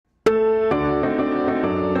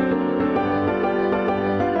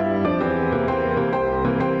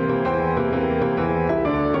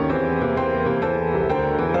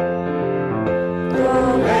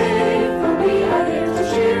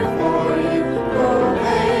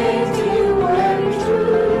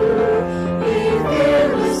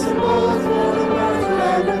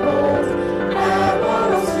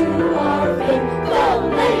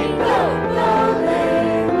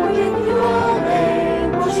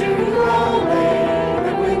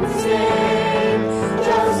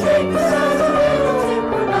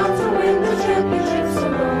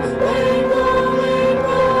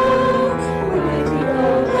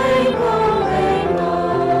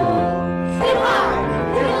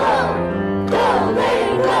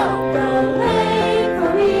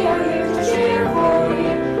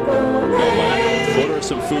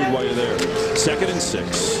food while you're there. 2nd and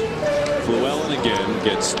 6. Llewellyn again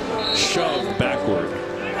gets shoved backward.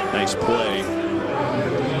 Nice play.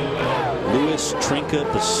 Louis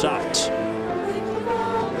Trinca-Pasat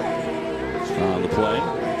on the play.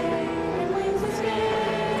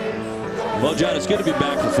 Well, John, it's good to be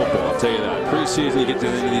back for football. I'll tell you that. Preseason, you get to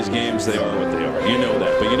the end of these games, they are what they are. You know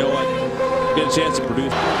that. But you know what? You get a chance to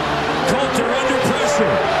produce. Coulter under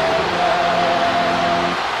pressure.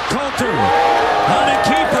 Coulter on a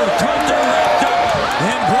keeper. Coulter wrapped up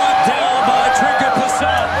and brought down by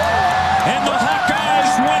Trinca-Pasat. And the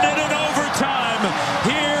Hawkeyes win it in overtime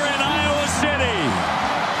here in Iowa City.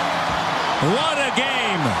 What a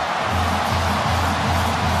game.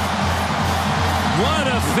 What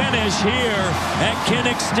a finish here at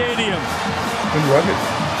Kinnick Stadium. And rugged.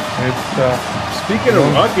 It's speaking of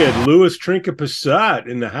rugged, Louis Trinca-Pasat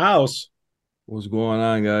in the house. What's going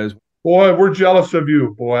on, guys? Boy, we're jealous of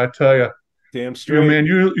you, boy. I tell you. Damn straight. Man,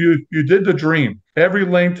 you did the dream. Every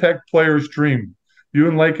Lane Tech player's dream. You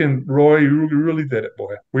and Laken, Roy, you really did it,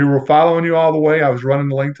 boy. We were following you all the way. I was running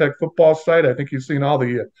the Lane Tech football site. I think you've seen all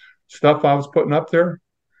the stuff I was putting up there.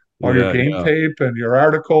 All your game tape and your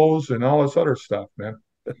articles and all this other stuff, man.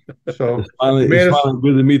 So it's finally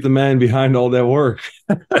good to meet the man behind all that work.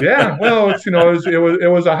 Yeah, well, it's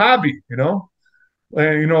it was a hobby,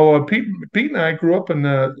 and Pete and I grew up in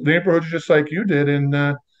the neighborhoods just like you did,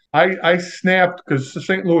 and I snapped because the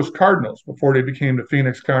St. Louis Cardinals, before they became the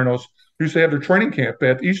Phoenix Cardinals, used to have their training camp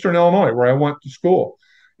at Eastern Illinois, where I went to school,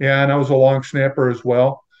 and I was a long snapper as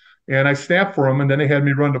well, and I snapped for them, and then they had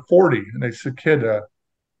me run to 40, and they said, "Kid,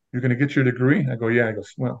 you're going to get your degree?" I go, "Yeah." I go,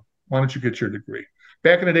 "Well, why don't you get your degree?"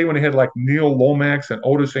 Back in the day when they had like Neil Lomax and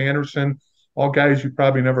Otis Anderson, all guys you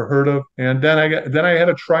probably never heard of. And then I had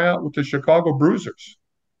a tryout with the Chicago Bruisers,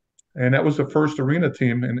 and that was the first arena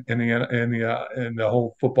team in the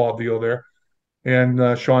whole football deal there.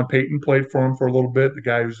 And Sean Payton played for him for a little bit, the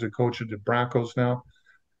guy who's the coach of the Broncos now.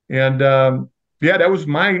 And that was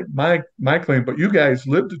my claim. But you guys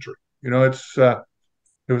lived the dream.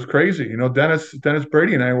 It was crazy. Dennis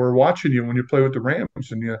Brady and I were watching you when you play with the Rams,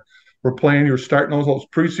 and you were playing. You were starting those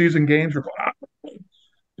preseason games. We're going,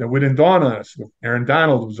 that we didn't dawn on us. Aaron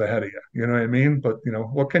Donald was ahead of you. You know what I mean? But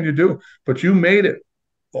what can you do? But you made it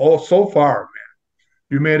all so far, man.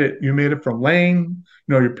 You made it from Lane.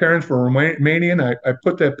 Your parents were Romanian. I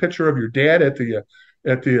put that picture of your dad at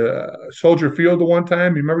the Soldier Field the one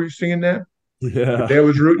time. You remember you seeing that? Yeah. Your dad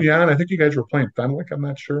was rooting you on. I think you guys were playing Fenwick. I'm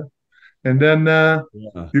not sure. And then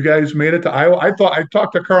you guys made it to Iowa. I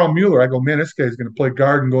talked to Carl Mueller. I go, man, this guy's going to play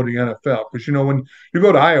guard and go to the NFL. Because, when you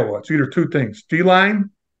go to Iowa, it's either two things: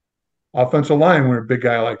 D-line, offensive line, when you're a big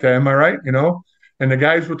guy like that. Am I right? And the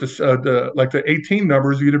guys with the 18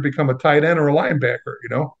 numbers either become a tight end or a linebacker,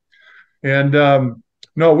 And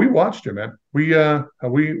no, we watched you, man. We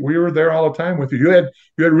were there all the time with you. You had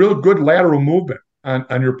real good lateral movement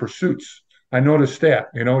on your pursuits. I noticed that.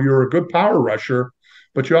 You were a good power rusher.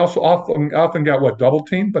 But you also often got double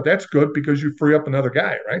team, but that's good because you free up another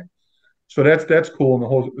guy, right? So that's cool in the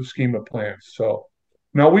whole scheme of plans. So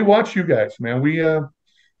now we watch you guys, man. We were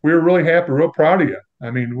really happy, real proud of you.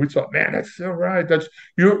 I mean, we thought, man, that's all right. That's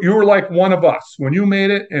you were like one of us when you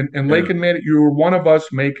made it, and Laken made it. You were one of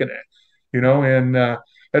us making it, and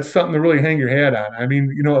that's something to really hang your hat on. I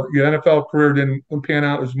mean, your NFL career didn't pan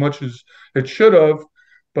out as much as it should have.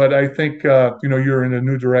 But I think, you're in a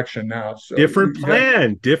new direction now. So different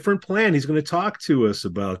plan. He's going to talk to us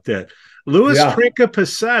about that. Louis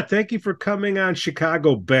Trinca-Pasat, thank you for coming on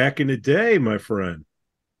Chicago back in the day, my friend.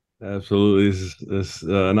 Absolutely. It's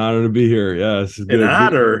an honor to be here. Yeah, it's an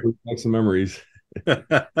honor. Make some memories.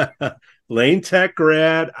 Lane Tech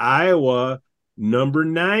grad, Iowa, number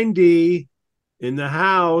 90 in the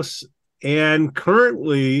house. And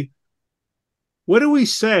currently, what do we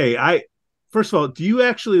say? First of all, do you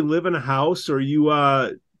actually live in a house, or do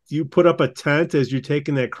you put up a tent as you're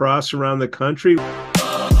taking that cross around the country?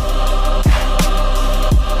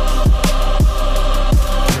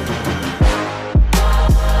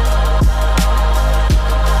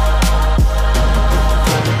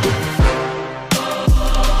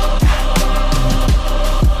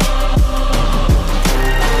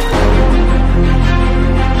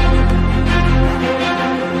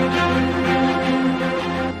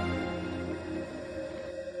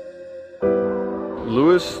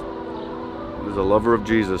 Louis is a lover of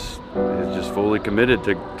Jesus. He's just fully committed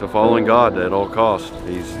to following God at all costs.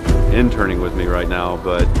 He's interning with me right now,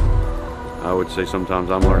 but I would say sometimes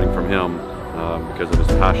I'm learning from him because of his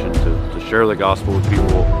passion to share the gospel with people,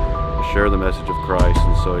 to share the message of Christ.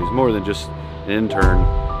 And so he's more than just an intern.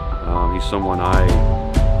 He's someone I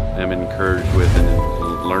am encouraged with and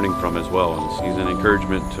learning from as well. And he's an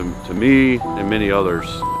encouragement to me and many others.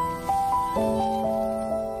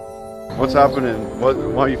 What's happening?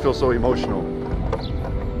 Why do you feel so emotional?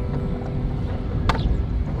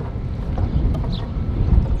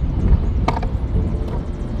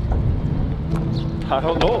 I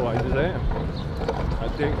don't know. I just am.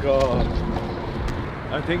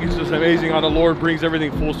 I think it's just amazing how the Lord brings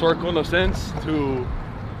everything full circle in a sense to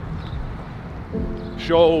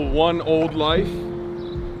show one old life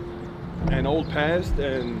and old past,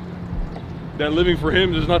 and that living for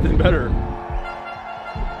Him, there's nothing better.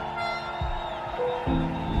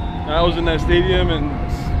 I was in that stadium and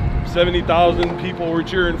 70,000 people were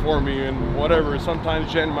cheering for me and whatever,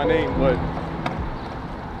 sometimes chanting my name, but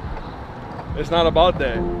it's not about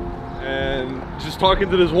that. And just talking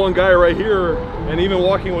to this one guy right here and even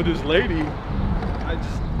walking with this lady,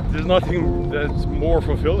 there's nothing that's more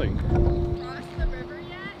fulfilling. Cross the river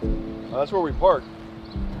yet? That's where we parked.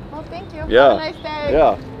 Well, thank you. Yeah. Have a nice day.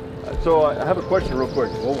 Yeah. So I have a question real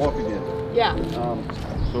quick. We'll walk again. Yeah.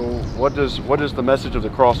 So what does the message of the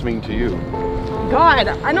cross mean to you? God,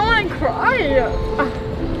 I don't want to cry.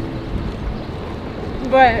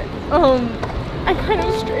 But I kind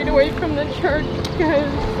of strayed away from the church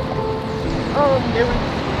because there was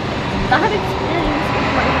bad experience with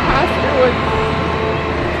my pastor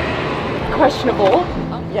was questionable.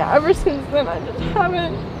 Yeah, ever since then I just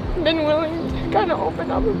haven't been willing to kind of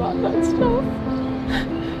open up about that stuff.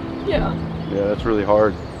 Yeah. Yeah, that's really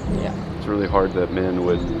hard. Yeah. It's really hard that men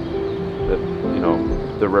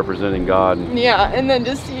they're representing God. Yeah, and then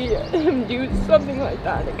to see him do something like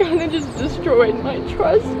that, it kind of just destroyed my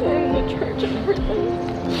trust in the church and everything.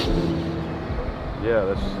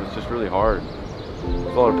 Yeah, it's just really hard. There's a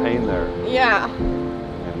lot of pain there. Yeah.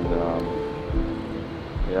 And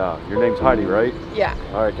yeah, your name's Heidi, right? Yeah.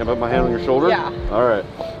 All right, can I put my hand on your shoulder? Yeah. All right.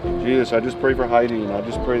 Jesus, I just pray for Heidi, and I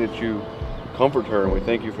just pray that you comfort her, and we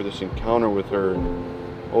thank you for this encounter with her.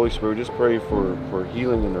 And Holy Spirit, we just pray for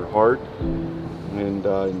healing in her heart. And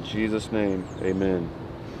in Jesus' name, amen.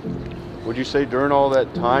 Would you say during all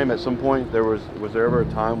that time, at some point, was there ever a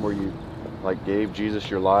time where you gave Jesus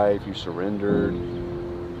your life, you surrendered?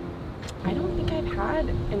 I don't think I've had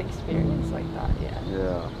an experience like that yet.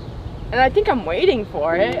 Yeah. And I think I'm waiting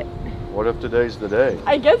for it. What if today's the day?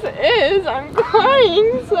 I guess it is. I'm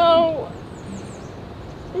crying, so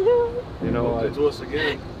yeah. You know, To us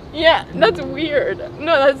again. Yeah, that's weird.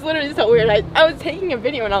 No, that's literally so weird. I was taking a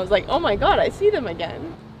video and I was like, oh my God, I see them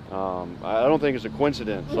again. I don't think it's a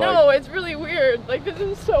coincidence. No, it's really weird. Like, this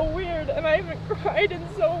is so weird, and I haven't cried in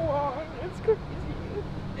so long. It's crazy.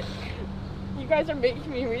 You guys are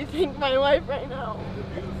making me rethink my life right now. The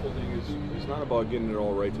beautiful thing is, it's not about getting it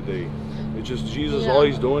all right today. It's just Jesus, Yeah. all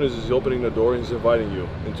He's doing is He's opening the door and He's inviting you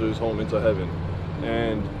into His home, into heaven.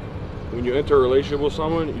 And when you enter a relationship with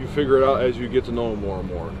someone, you figure it out as you get to know Him more and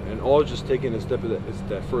more. And all just taking a step of that, it's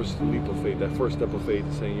that first leap of faith, that first step of faith,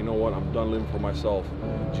 saying, you know what, I'm done living for myself.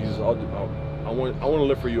 Jesus, I want to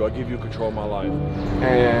live for you. I'll give you control of my life.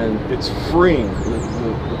 And it's freeing.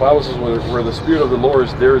 The Bible says where the Spirit of the Lord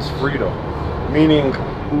is, there is freedom. Meaning,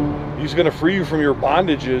 He's going to free you from your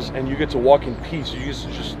bondages, and you get to walk in peace. You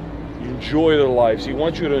just enjoy the lives. He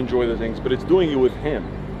wants you to enjoy the things, but it's doing it with Him.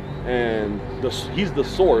 And He's the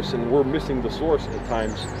source, and we're missing the source at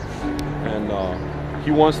times. And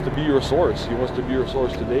He wants to be your source. He wants to be your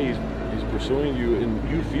source today. He's pursuing you, and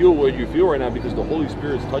you feel what you feel right now because the Holy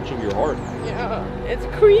Spirit is touching your heart. Yeah, it's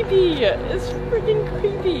creepy. It's freaking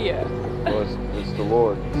creepy. Well, it's the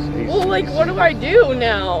Lord. What do I do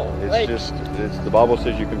now? It's the Bible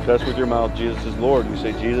says you confess with your mouth Jesus is Lord. You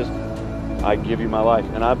say, Jesus, I give you my life.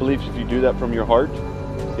 And I believe if you do that from your heart,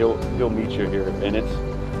 He'll meet you here.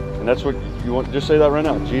 And that's what you want. Just say that right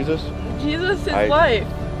now. Jesus is life.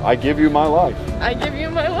 I give you my life. I give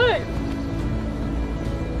you my life.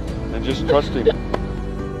 And just trust Him.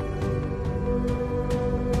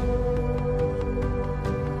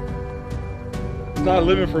 It's not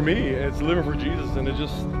living for me, it's living for Jesus. And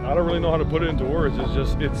I don't really know how to put it into words.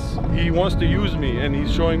 He wants to use me, and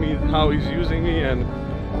He's showing me how He's using me, and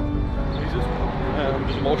I'm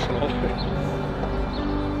just emotional.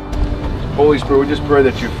 Holy Spirit, we just pray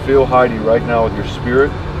that you fill Heidi right now with your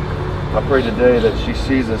Spirit. I pray today that she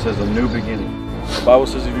sees this as a new beginning. The Bible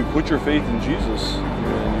says if you put your faith in Jesus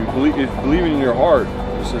and you believe it in your heart,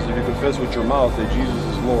 it says if you confess with your mouth that Jesus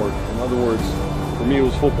is Lord. In other words, for me it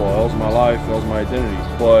was football. That was my life. That was my identity.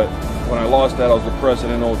 But when I lost that, I was depressed. I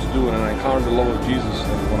didn't know what to do. And I encountered the love of Jesus.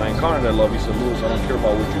 And when I encountered that love, He said, Louis, I don't care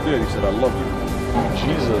about what you did. He said, I love you.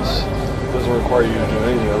 Jesus doesn't require you to do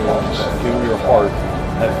anything other than just give Him your heart,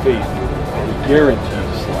 have faith, and He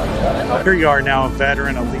guarantees life. Here you are now, a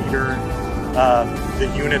veteran, a leader,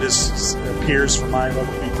 The unit appears from my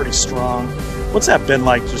level to be pretty strong. What's that been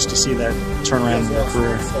like just to see that turnaround in your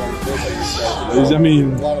career? I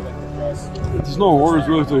mean, there's no words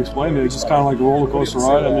really to explain it. It's just kind of like a roller coaster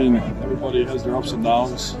ride. I mean, everybody has their ups and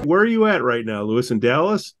downs. Where are you at right now, Louis? In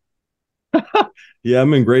Dallas? Yeah,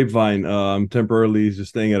 I'm in Grapevine. I'm temporarily just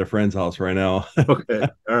staying at a friend's house right now. Okay.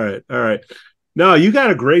 All right. No, you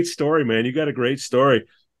got a great story, man. You got a great story.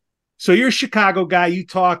 So you're a Chicago guy. You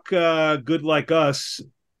talk good like us.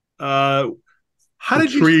 How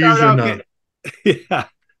did you start out? Yeah.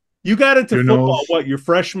 You got into football, what, your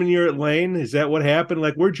freshman year at Lane? Is that what happened?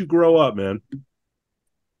 Like, where'd you grow up, man?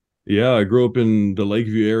 Yeah, I grew up in the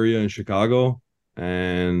Lakeview area in Chicago.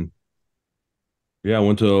 And yeah, I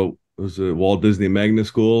went to Walt Disney Magnet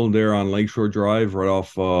School there on Lakeshore Drive, right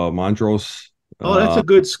off Montrose. Oh, that's a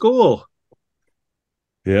good school.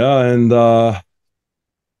 Yeah, and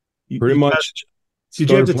pretty much.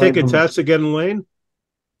 Did you have to take a test to get in Lane?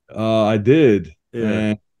 I did. Yeah.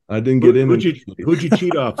 And I didn't get in. Who'd you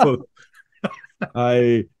cheat off of?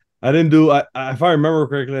 I didn't do. If I remember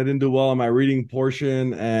correctly, I didn't do well on my reading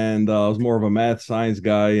portion, and I was more of a math science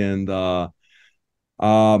guy. And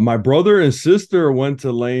my brother and sister went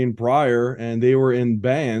to Lane prior, and they were in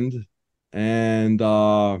band. And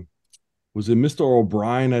was it Mr.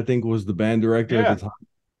 O'Brien? I think was the band director at the time,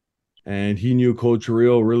 and he knew Coach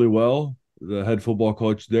Real really well, the head football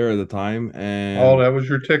coach there at the time. And that was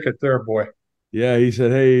your ticket there, boy. Yeah, he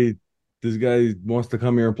said, "Hey, this guy wants to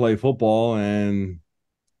come here and play football," and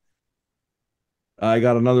I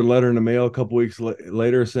got another letter in the mail a couple weeks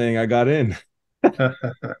later saying I got in.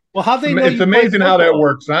 Well, how'd they know? It's amazing how that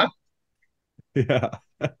works, huh? Yeah.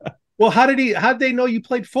 Well, how'd they know you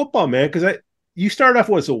played football, man? Because you started off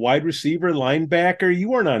as a wide receiver, linebacker.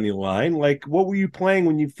 You weren't on the line. Like, what were you playing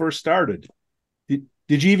when you first started?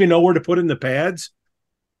 Did you even know where to put in the pads?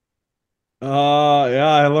 Yeah,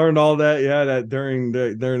 I learned all that. Yeah, that during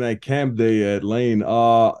that camp day at Lane.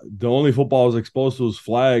 The only football I was exposed to was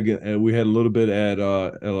flag, and we had a little bit at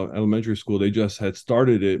elementary school. They just had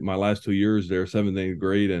started it my last 2 years there, 7th and 8th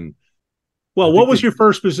grade. And what was your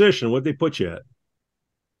first position? What'd they put you at?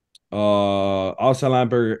 Outside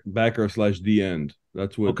linebacker / D end.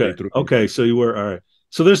 That's what. Okay. Okay, so you were all right.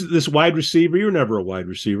 So this wide receiver. You were never a wide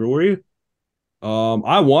receiver, were you?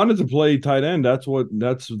 I wanted to play tight end. That's what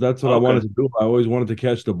I wanted to do. I always wanted to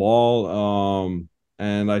catch the ball.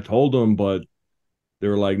 And I told them, but they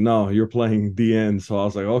were like, "No, you're playing D end." So I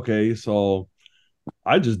was like, "Okay." So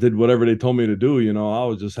I just did whatever they told me to do. You know, I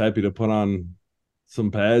was just happy to put on some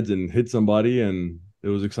pads and hit somebody, and it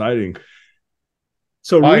was exciting.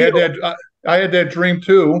 So I had that dream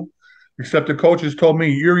too, except the coaches told me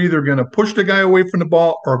you're either going to push the guy away from the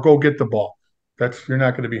ball or go get the ball. You're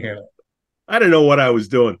not going to be handled. I didn't know what I was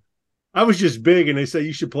doing. I was just big, and they said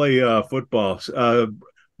you should play football.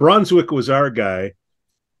 Brunswick was our guy,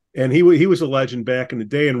 and he was a legend back in the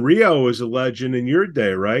day. And Rio was a legend in your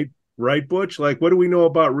day, right? Right, Butch? Like, what do we know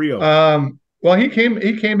about Rio? Well, he came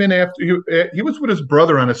in after he was with his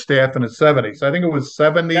brother on a staff in the 70s. I think it was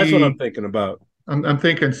 70. That's what I'm thinking about. I'm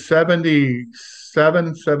thinking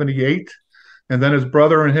 77, 78. And then his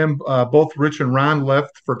brother and him, both Rich and Ron,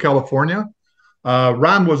 left for California.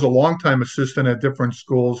 Ron was a longtime assistant at different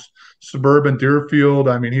schools, Suburban, Deerfield.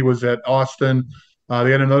 I mean, he was at Austin.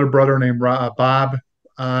 They had another brother named Bob.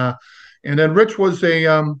 And then Rich was he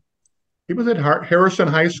was at Harrison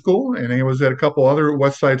High School, and he was at a couple other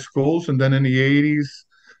West Side schools. And then in the 80s,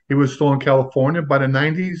 he was still in California. By the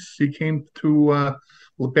 90s, he came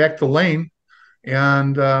back to Lane,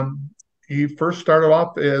 and he first started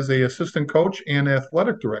off as a assistant coach and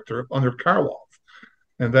athletic director under Karloff.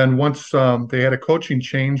 And then once they had a coaching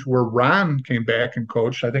change where Ron came back and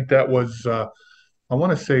coached, I think that was, I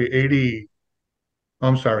want to say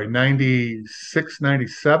 96,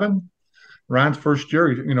 97. Ron's first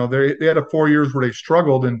year, you know, they had 4 years where they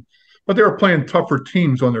struggled, but they were playing tougher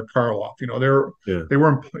teams under Karloff. You know, they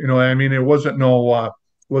weren't, you know, I mean, it wasn't no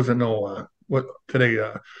what today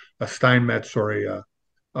a Steinmetz or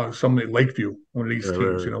somebody Lakeview, one of these teams,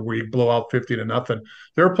 right. You know, where you blow out 50-0.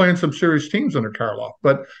 They were playing some serious teams under Karloff.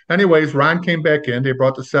 But anyways, Ron came back in. They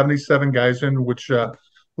brought the 77 guys in, which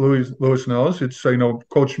Louis knows. It's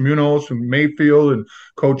Coach Munoz and Mayfield and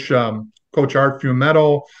Coach Art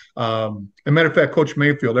Fumetto. As a matter of fact, Coach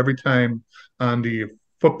Mayfield, every time on the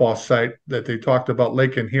football site that they talked about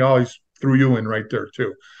Laken, he always threw you in right there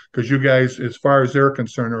too. Because you guys, as far as they're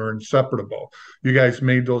concerned, are inseparable. You guys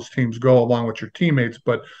made those teams go along with your teammates,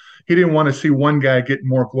 but he didn't want to see one guy get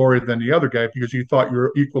more glory than the other guy because he thought you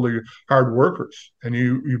were equally hard workers, and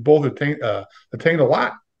you both attained a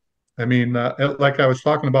lot. I mean, like I was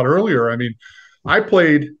talking about earlier, I mean, I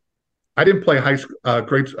played I didn't play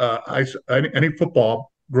any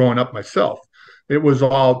football growing up myself. It was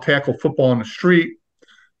all tackle football on the street,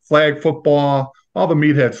 flag football, all the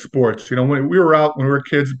meathead sports. You know, when we were out when we were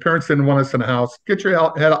kids, parents didn't want us in the house. Get your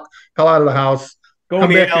hell out of the house. Go in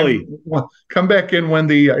the alley. Come back in when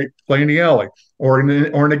the play in the alley or in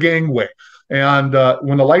the gangway. And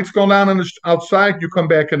when the lights go down outside, you come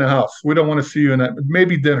back in the house. We don't want to see you in that.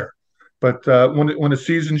 Maybe dinner. But when the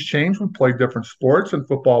seasons change, we play different sports, and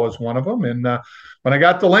football was one of them. And when I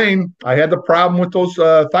got to Lane, I had the problem with those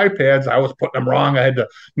thigh pads. I was putting them wrong. I had the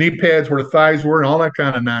knee pads where the thighs were, and all that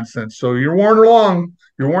kind of nonsense. So you weren't alone.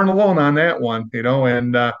 You weren't alone on that one, you know.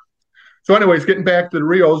 And so, anyways, getting back to the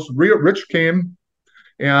Rios, Rich came,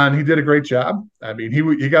 and he did a great job. I mean,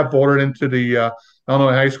 he got voted into the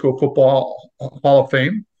Illinois High School Football Hall of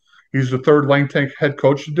Fame. He's the third Lane Tech head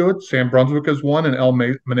coach to do it. Sam Brunswick is one, and El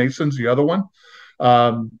Manason's the other one.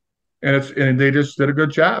 And they just did a good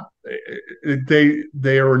job.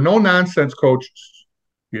 They are no nonsense coaches.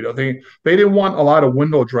 You know, they didn't want a lot of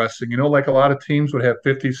window dressing. You know, like a lot of teams would have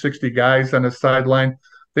 50, 60 guys on the sideline.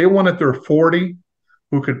 They wanted their 40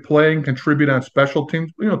 who could play and contribute on special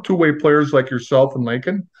teams. You know, two-way players like yourself and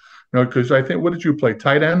Laken. You know, because I think, what did you play?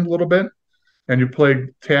 Tight end a little bit, and you played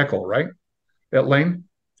tackle, right? At Lane.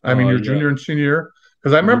 I mean, your junior and senior year.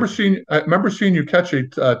 Because I remember seeing you catch a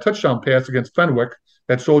touchdown pass against Fenwick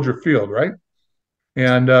at Soldier Field, right?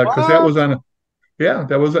 And because that was on,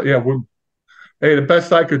 hey, the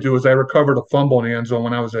best I could do is I recovered a fumble in the end zone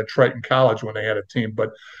when I was at Triton College when they had a team. But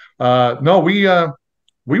no,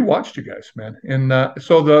 we watched you guys, man. And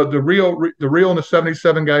so the Rio and the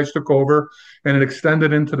 77 guys took over, and it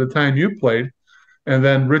extended into the time you played. And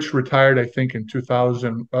then Rich retired, I think, in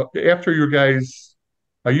 2000. After you guys.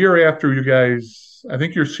 A year after you guys, I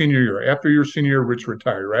think your senior year. After your senior year, Rich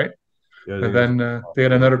retired, right? Yeah, and then they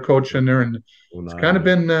had another coach in there, and it's kind of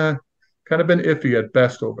been iffy at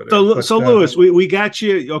best over there. So Louis, we got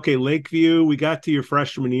you. Okay, Lakeview. We got to your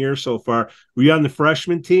freshman year so far. Were you on the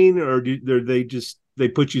freshman team, or they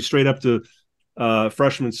put you straight up to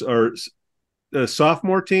freshman or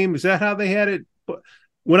sophomore team? Is that how they had it?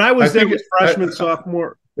 When I was there, it was freshman,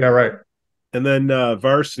 sophomore. Yeah, right. And then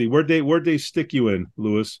varsity. Where'd they stick you in,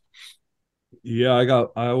 Louis? Yeah,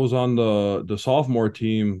 I was on the sophomore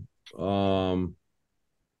team.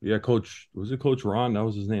 Yeah, Coach Ron? That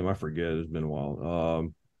was his name. I forget. It's been a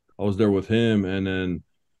while. I was there with him, and then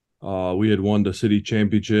we had won the city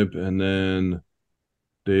championship, and then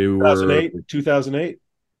they 2008.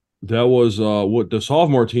 That was what the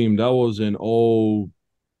sophomore team. That was in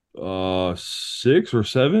 06 or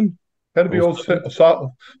 7. Had to be old.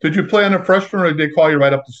 Did you play on a freshman, or did they call you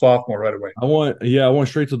right up to sophomore right away? I went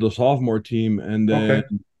straight to the sophomore team, and then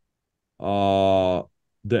the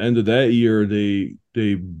end of that year,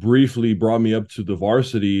 they briefly brought me up to the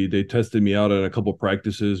varsity. They tested me out at a couple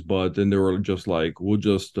practices, but then they were just like, we'll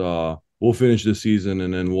finish this season,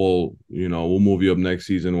 and then we'll move you up next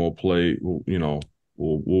season. We'll play, we'll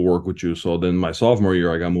work with you. So then my sophomore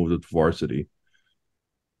year, I got moved up to varsity.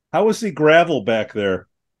 How was the gravel back there?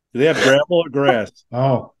 Do they have gravel or grass?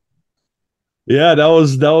 Oh, yeah, that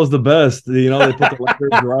was the best. You know, they put the letters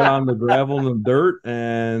right on the gravel and the dirt,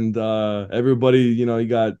 and everybody, you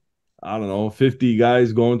got, I don't know, 50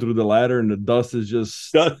 guys going through the ladder, and the dust is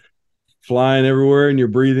just flying everywhere, and you're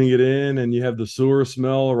breathing it in, and you have the sewer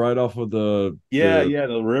smell right off of the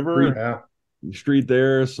river street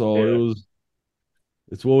there. So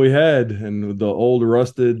it's what we had, and the old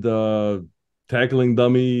rusted tackling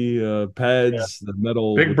dummy pads, the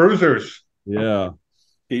metal big bruisers. Yeah.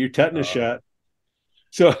 Get your tetanus shot.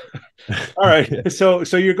 So, all right. So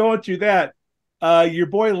you're going through that. Your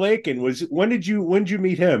boy Laken when did you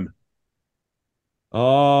meet him?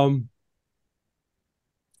 I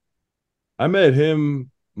met him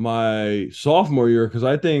my sophomore year because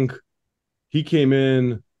I think he came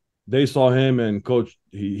in. They saw him, and coach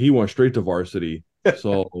he went straight to varsity.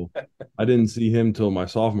 So I didn't see him till my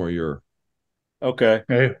sophomore year. Okay.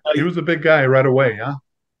 Hey, he was a big guy right away, huh?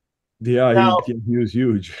 Yeah, he was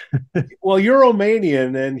huge. Well, you're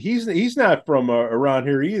Romanian, and he's not from around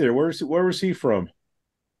here either. Where was he from?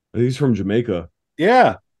 He's from Jamaica.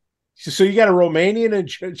 Yeah. So you got a Romanian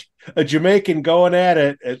and a Jamaican going at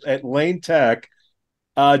it at Lane Tech.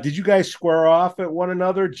 Did you guys square off at one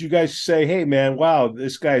another? Did you guys say, "Hey, man, wow,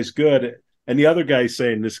 this guy's good," and the other guy's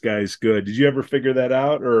saying, "This guy's good"? Did you ever figure that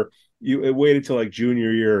out, or you waited till like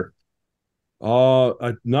junior year?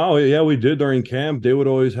 No, yeah, we did during camp. They would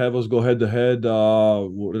always have us go head to head.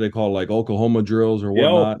 What do they call, like Oklahoma drills or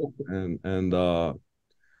whatnot? And I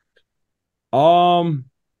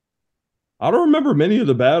don't remember many of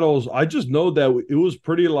the battles. I just know that it was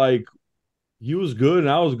pretty like he was good and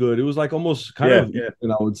I was good. It was like almost kind of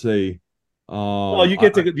even, I would say. Well, you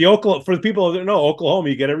get the Oklahoma, for the people that know Oklahoma,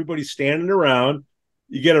 you get everybody standing around.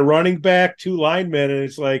 You get a running back, 2 linemen, and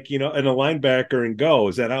it's like, and a linebacker and go.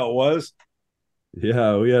 Is that how it was?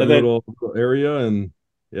 Yeah, we had a little area, and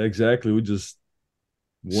yeah, exactly. We just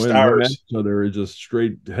went at each other, just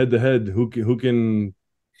straight head to head. Who can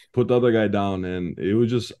put the other guy down? And it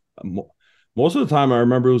was just most of the time I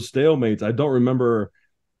remember it was stalemates. I don't remember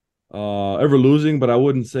ever losing, but I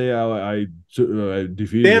wouldn't say I defeated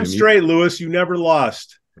him. Damn straight, Louis, you never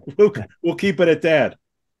lost. We'll keep it at that.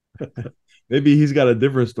 Maybe he's got a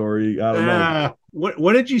different story. I don't know.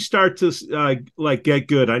 When did you start to get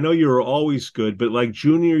good? I know you were always good, but like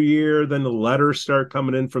junior year, then the letters start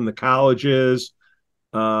coming in from the colleges.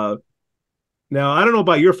 Now I don't know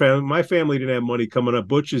about your family. My family didn't have money coming up.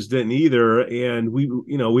 Butch's didn't either, and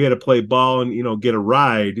we had to play ball and get a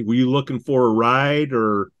ride. Were you looking for a ride,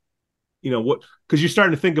 or what? Because you're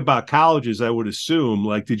starting to think about colleges, I would assume.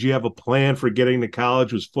 Like, did you have a plan for getting to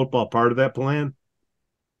college? Was football part of that plan?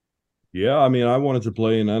 Yeah, I mean, I wanted to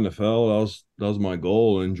play in the NFL. That was my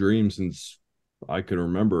goal and dream since I could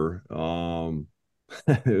remember.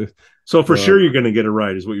 So for sure you're going to get a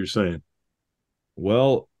ride, is what you're saying.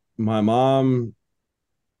 Well, my mom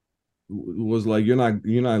was like, "You're not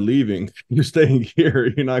leaving. You're staying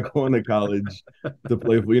here. You're not going to college to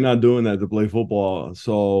play. You're not doing that to play football."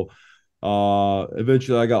 So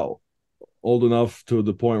eventually, I got old enough to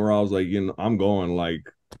the point where I was like, I'm going. Like.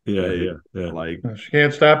 Yeah. Like she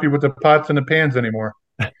can't stop you with the pots and the pans anymore.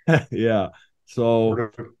 Yeah. So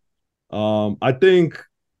I think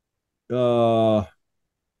it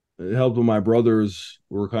helped when my brothers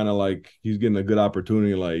were kind of like, he's getting a good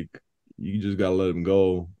opportunity, like you just gotta let him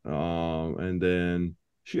go. And then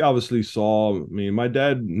she obviously saw, I mean, my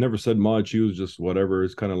dad never said much. He was just whatever.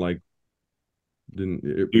 It's kind of like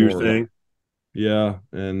do your thing. Yeah.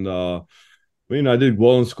 And I did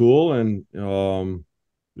well in school, and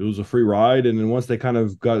it was a free ride. And then once they kind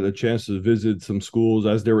of got a chance to visit some schools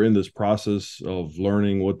as they were in this process of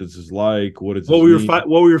learning what this is like, what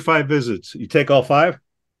were your 5 visits? You take all 5?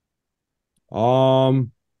 No,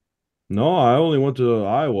 I only went to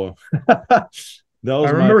Iowa. I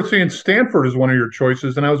remember seeing Stanford as one of your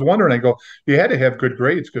choices, and I was wondering, I go, you had to have good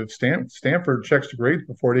grades because Stanford checks the grades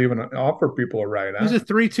before they even offer people a ride. He's a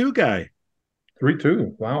 3.2 guy.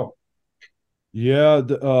 3.2. Wow. Yeah.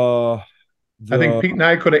 I think Pete and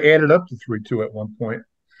I could have added up to 3.2 at one point,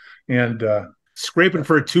 and scraping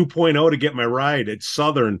for a 2.0 to get my ride at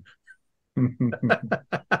Southern.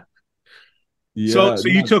 Yeah. So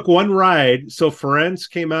you took one ride. So Ferenc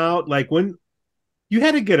came out. Like, when you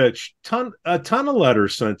had to get a ton of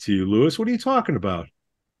letters sent to you, Louis. What are you talking about?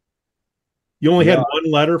 You only had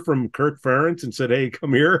one letter from Kirk Ferentz and said, "Hey,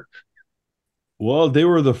 come here." Well, they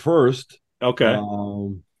were the first. Okay.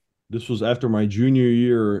 This was after my junior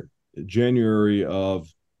year. January of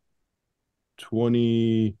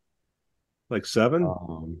 2007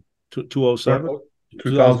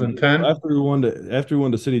 2010 after we won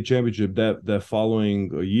the city championship that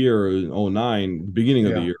following year in 2009, beginning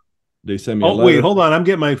of the year, they sent me a letter. Wait, hold on, I'm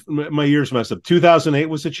getting my years messed up. 2008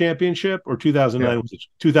 was the championship, or 2009 was it?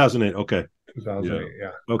 2008. Okay. 2008.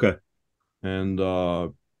 Yeah. Okay. And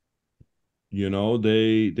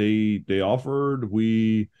they offered.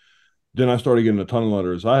 Then I started getting a ton of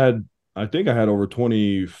letters. I think I had over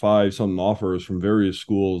 25 something offers from various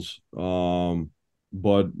schools.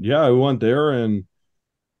 But yeah, I went there, and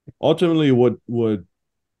ultimately what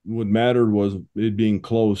mattered was it being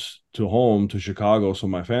close to home, to Chicago, so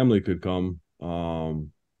my family could come.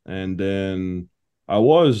 And then I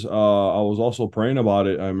was also praying about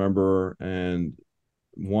it, I remember, and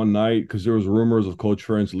one night, because there was rumors of Coach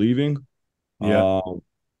Ferentz leaving. Yeah.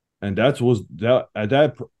 And at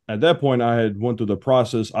that point, I had went through the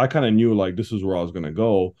process. I kind of knew, like, this is where I was going to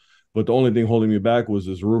go. But the only thing holding me back was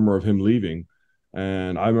this rumor of him leaving.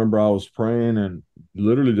 And I remember I was praying, and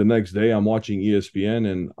literally the next day I'm watching ESPN,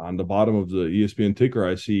 and on the bottom of the ESPN ticker,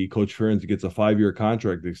 I see Coach Ferentz gets a 5-year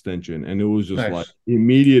contract extension. And it was just like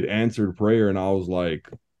immediate answered prayer. And I was like,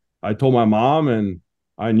 I told my mom, and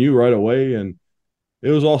I knew right away. And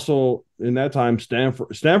it was also in that time,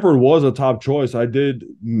 Stanford was a top choice. I did,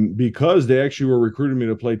 because they actually were recruiting me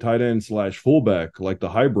to play tight end / fullback, like the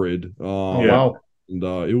hybrid. Wow. And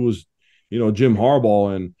it was, Jim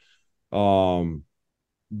Harbaugh, and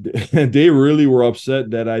they really were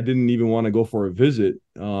upset that I didn't even want to go for a visit,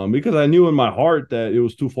 because I knew in my heart that it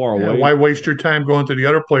was too far away. Why waste your time going to the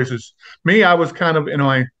other places? Me, I was kind of,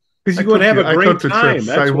 because you would have a great time.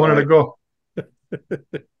 I wanted to go.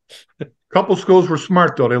 couple schools were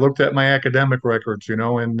smart though. They looked at my academic records,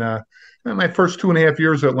 and my first 2.5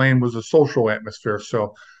 years at Lane was a social atmosphere.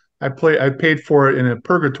 So I paid for it in a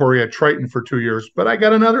purgatory at Triton for 2 years, but I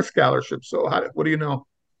got another scholarship. So what do you know?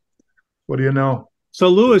 What do you know? So,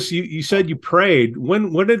 Louis, you said you prayed.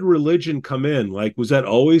 When did religion come in? Like, was that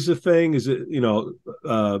always a thing? Is it,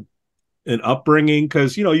 an upbringing?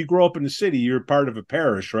 Because, you grow up in the city, you're part of a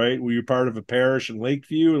parish, right? Were you part of a parish in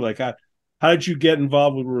Lakeview? Like, how did you get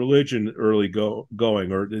involved with religion early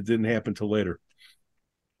going, or it didn't happen till later?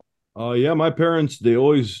 Yeah, my parents, they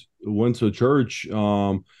always went to church.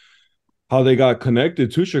 How they got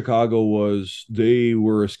connected to Chicago was they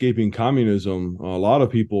were escaping communism. A lot of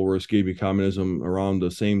people were escaping communism around the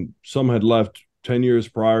same. Some had left 10 years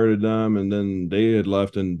prior to them, and then they had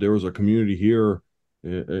left, and there was a community here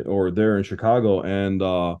or there in Chicago. And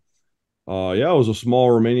yeah, it was a small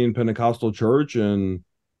Romanian Pentecostal church, and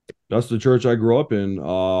that's the church I grew up in.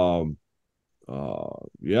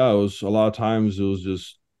 Yeah, it was a lot of times it was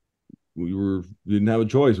just we didn't have a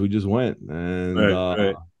choice. We just went, and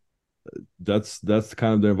right. That's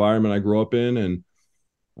kind of the environment I grew up in. And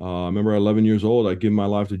I remember at 11 years old, I gave my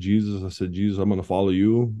life to Jesus. I said, Jesus, I'm going to follow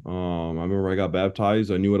you. I remember I got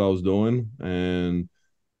baptized. I knew what I was doing.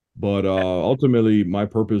 But ultimately my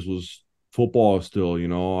purpose was football still,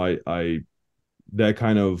 that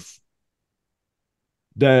kind of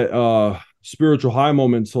spiritual high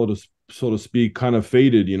moment, so to speak, kind of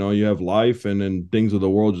faded. You have life, and then things of the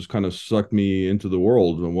world just kind of sucked me into the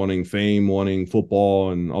world, and wanting fame, wanting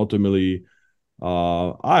football. And ultimately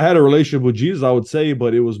I had a relationship with Jesus, I would say,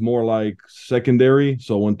 but it was more like secondary.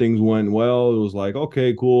 So when things went well, it was like,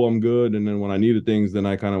 okay, cool, I'm good. And then when I needed things, then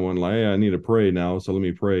I kind of went like, hey, I need to pray now, so let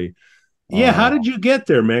me pray. Yeah, how did you get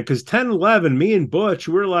there, man? Because 10, 11, me and Butch,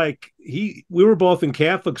 we were both in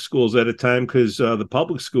Catholic schools at a time, because the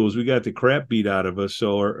public schools, we got the crap beat out of us.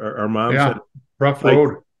 So our moms had rough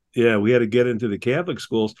road. Yeah, we had to get into the Catholic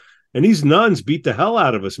schools. And these nuns beat the hell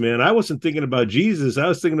out of us, man. I wasn't thinking about Jesus. I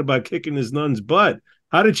was thinking about kicking this nun's butt.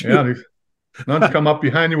 How did you? Yeah, these nuns come up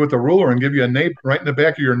behind you with a ruler and give you a nape right in the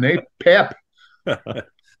back of your nape, pap.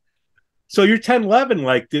 So you're 10,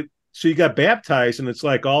 11, so you got baptized, and it's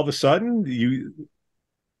like all of a sudden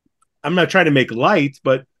I'm not trying to make light,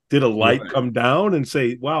 but did a light come down and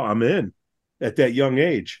say, wow, I'm in at that young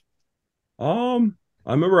age? I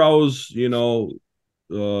remember I was,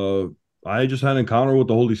 I just had an encounter with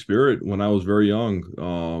the Holy Spirit when I was very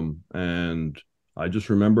young. And I just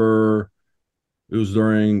remember it was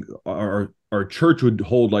during our church would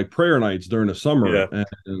hold like prayer nights during the summer,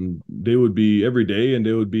 and they would be every day, and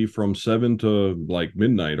they would be from 7 to like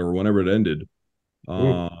midnight or whenever it ended.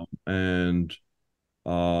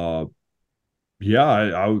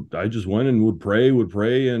 Yeah, I just went and would pray,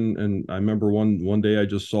 and I remember one day I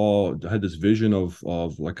just had this vision of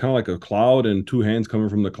like kind of like a cloud and two hands coming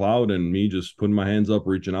from the cloud, and me just putting my hands up,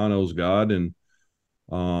 reaching out. It was God, and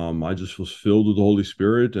I just was filled with the Holy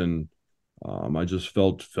Spirit, and I just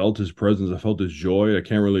felt His presence. I felt His joy. I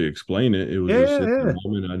can't really explain it. It was just in the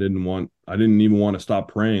moment. I didn't even want to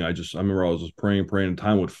stop praying. I remember I was just praying, and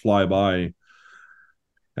time would fly by.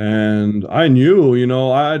 And I knew,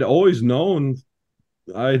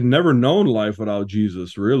 I'd never known life without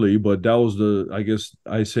Jesus, really, but that was I guess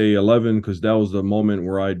I say 11 because that was the moment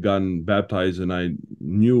where I'd gotten baptized and I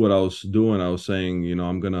knew what I was doing. I was saying,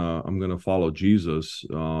 I'm gonna follow Jesus.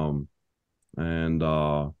 I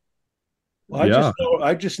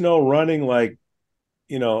just know running on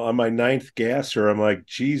my 9th gasser, I'm like,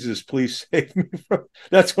 Jesus, please save me from.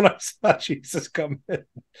 That's when I saw Jesus come in.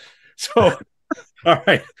 So, all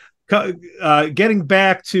right. Getting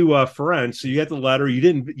back to Ferenc, so you got the letter.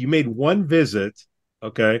 You made one visit,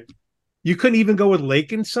 okay? You couldn't even go with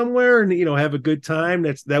Laken somewhere and have a good time.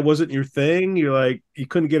 That wasn't your thing. You're like, you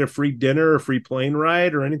couldn't get a free dinner, a free plane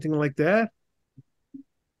ride, or anything like that.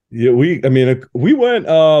 Yeah, we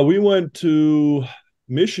went to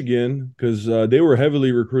Michigan because they were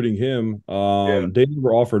heavily recruiting him. They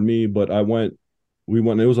never offered me, but we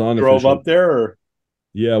went. It was on. Drove up there, or?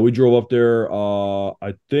 Yeah, we drove up there.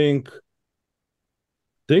 I think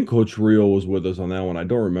Coach Rio was with us on that one. I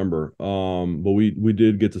don't remember. But we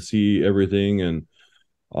did get to see everything, and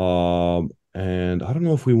I don't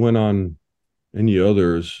know if we went on any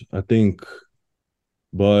others. I think,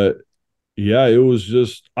 but yeah, it was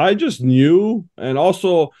just I just knew, and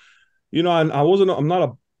also, I'm not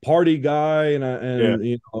a party guy,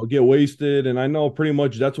 and get wasted, and I know pretty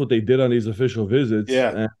much that's what they did on these official visits.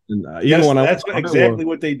 Yeah, and that's exactly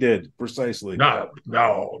what they did, precisely. No,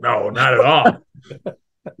 not at all.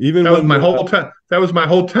 Even that was my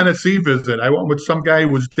whole Tennessee visit. I went with some guy who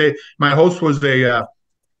was my host was a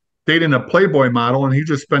dating a Playboy model, and he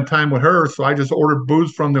just spent time with her. So I just ordered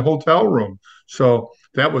booze from the hotel room. So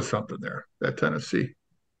that was something there at Tennessee.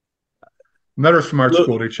 Another smart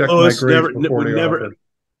school. They checked my grades before they offered.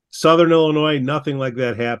 Southern Illinois, nothing like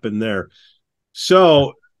that happened there.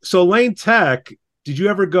 So Lane Tech, did you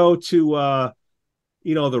ever go to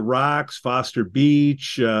the Rocks, Foster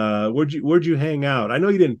Beach? Where'd you hang out? I know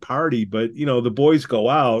you didn't party, but the boys go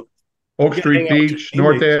out. Oak Street Beach,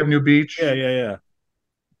 North Avenue Beach. Yeah.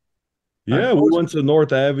 Yeah, we went to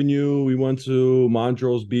North Avenue. We went to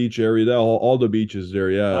Montrose Beach area. All the beaches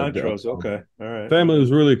there. Yeah, Montrose. Okay, all right. Family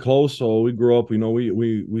was really close, so we grew up. We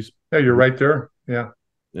Yeah, you're right there. Yeah,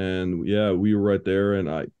 and yeah, we were right there, and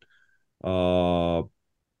and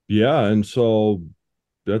so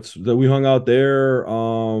that we hung out there.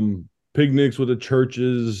 Picnics with the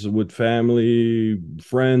churches, with family,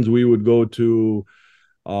 friends. We would go to.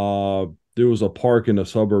 There was a park in the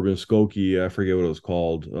suburb in Skokie. I forget what it was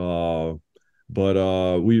called.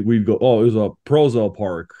 But we'd go. Oh, it was a Prozel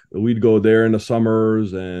Park. We'd go there in the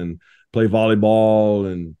summers and play volleyball,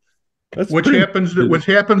 and which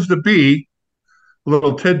happens to be a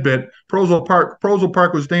little tidbit. Prozel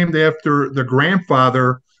Park was named after the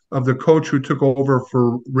grandfather of the coach who took over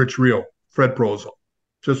for Rich Reel, Fred Prozel.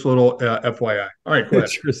 Just a little FYI. All right, go ahead.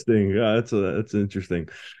 Interesting. Yeah, that's interesting.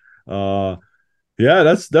 Yeah,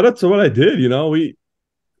 that's what I did.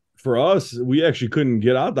 For us, we actually couldn't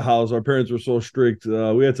get out the house. Our parents were so strict.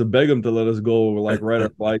 We had to beg them to let us go, like ride our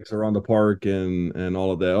bikes around the park and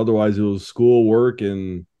all of that. Otherwise, it was school, work,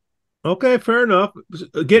 and. Okay, fair enough.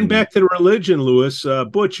 Getting back to the religion, Louis,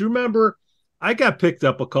 Butch, you remember I got picked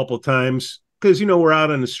up a couple times because we're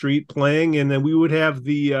out on the street playing, and then we would have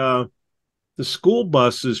the school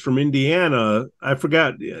buses from Indiana. I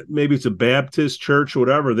forgot, maybe it's a Baptist church or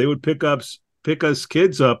whatever. They would pick us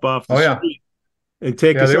kids up off the street and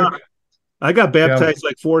take us out. I got baptized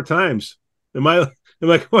like 4 times. Am I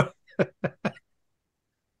what?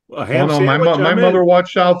 No, my mother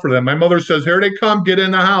watched out for them. My mother says, "Here they come, get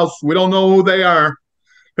in the house. We don't know who they are."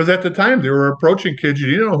 Because at the time they were approaching kids,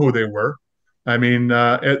 you didn't know who they were. I mean,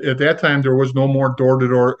 at that time there was no more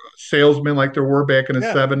door-to-door salesmen like there were back in the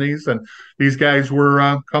 70s, and these guys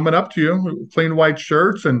were coming up to you, clean white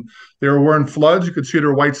shirts, and they were wearing floods. You could see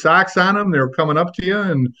their white socks on them. They were coming up to you,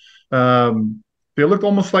 and they looked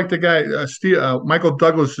almost like the guy Michael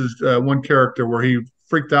Douglas's one character where he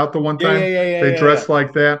freaked out the one time. They dressed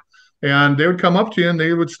like that, and they would come up to you and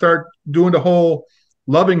they would start doing the whole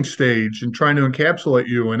loving stage and trying to encapsulate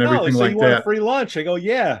you and everything like that. You want a free lunch? I go,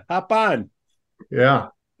 yeah, hop on. Yeah.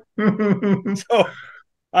 So,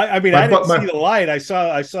 I mean, I didn't see the light. I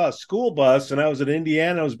saw a school bus, and I was in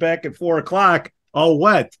Indiana. I was back at 4:00, all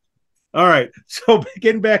wet. All right. So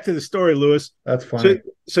getting back to the story, Louis. That's funny.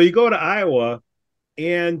 So you go to Iowa,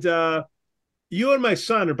 and you and my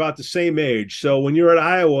son are about the same age. So when you're at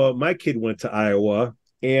Iowa, my kid went to Iowa,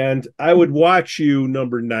 and I would watch you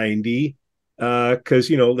number 90 because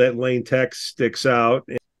that Lane Tech sticks out.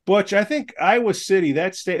 Butch, I think Iowa City,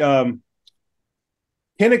 that state.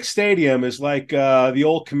 Kinnick Stadium is like the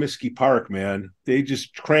old Comiskey Park, man. They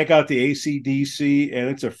just crank out the AC/DC, and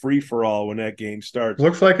it's a free-for-all when that game starts.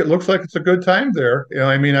 Looks like it's a good time there.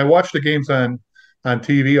 I mean, I watch the games on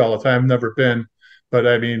TV all the time. Never been, but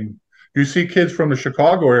I mean, you see kids from the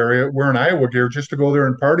Chicago area wearing Iowa gear just to go there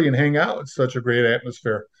and party and hang out. It's such a great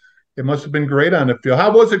atmosphere. It must have been great on the field.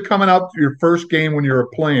 How was it coming out to your first game when you were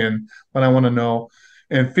playing? What I want to know.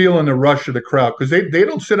 And feeling the rush of the crowd, because they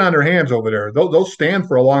don't sit on their hands over there. They'll stand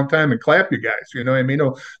for a long time and clap you guys. You know what I mean?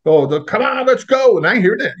 They'll come on, let's go. And I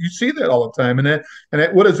hear that. You see that all the time. And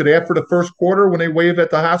that, what is it, after the first quarter when they wave at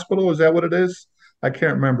the hospital? Is that what it is? I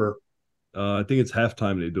can't remember. I think it's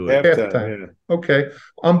halftime they do it. Halftime. Yeah. Okay.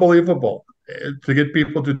 Unbelievable to get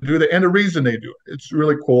people to do that. And the reason they do it. It's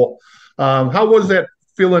really cool. How was that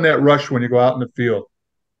feeling that rush when you go out in the field?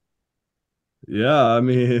 Yeah, I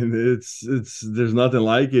mean, it's there's nothing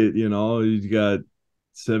like it, You got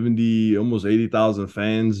 70, almost 80,000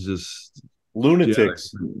 fans, just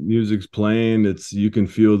lunatics. Music's playing. You can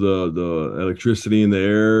feel the electricity in the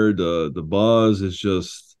air, the buzz. It's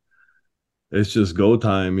just go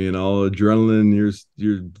time, Adrenaline.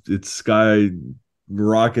 It's sky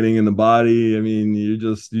rocketing in the body. I mean, you're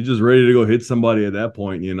just ready to go hit somebody at that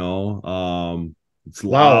point. It's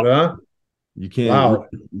loud, huh? You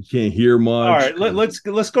can't hear much. All right, let's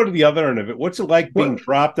go to the other end of it. What's it like being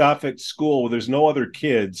dropped off at school where there's no other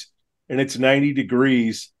kids and it's 90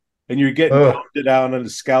 degrees and you're getting pounded out on the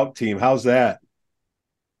scout team? How's that?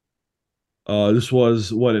 This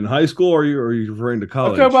was what, in high school, or are you referring to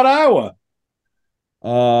college? I'm talking about Iowa.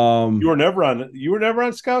 You were never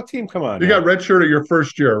on scout team. Come on, You now. got redshirt your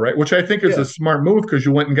first year, right? Which I think is Yeah. a smart move because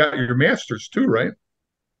you went and got your master's too, right?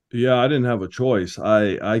 Yeah, I didn't have a choice.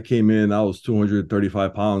 I came in, I was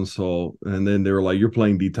 235 pounds. So, and then they were like, you're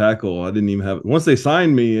playing D tackle. I didn't even have, once they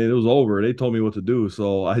signed me, it was over. They told me what to do.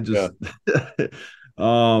 So I just, I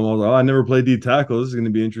was like, oh, I never played D tackle. This is going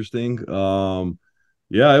to be interesting.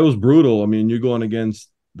 Yeah, it was brutal. I mean, you're going against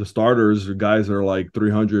the starters, guys that are like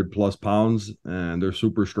 300 plus pounds and they're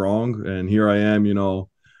super strong. And here I am,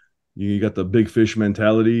 you got the big fish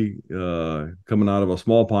mentality coming out of a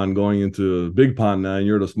small pond going into a big pond now, and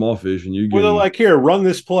you're the small fish, and Well, they're like, here, run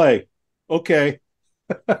this play. Okay.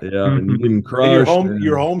 Yeah, and you're getting And crushed.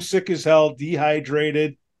 you're homesick as hell,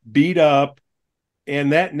 dehydrated, beat up,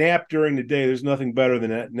 and that nap during the day. There's nothing better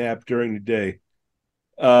than that nap during the day.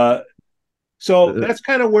 So that's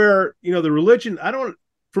kind of where the religion.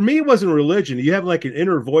 For me, it wasn't religion. You have like an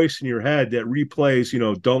inner voice in your head that replays,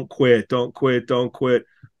 don't quit, don't quit, don't quit.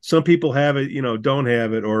 Some people have it, don't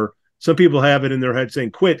have it, or some people have it in their head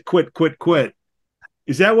saying, quit, quit, quit, quit.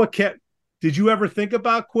 Is that what kept? Did you ever think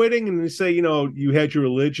about quitting and then say, you had your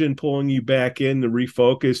religion pulling you back in to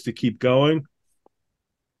refocus to keep going?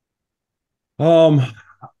 I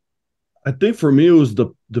think for me it was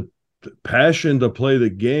the passion to play the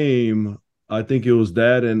game. I think it was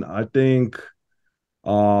that, and I think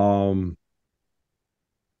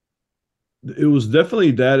it was definitely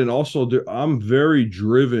that, and also I'm very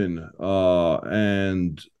driven,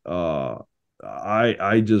 and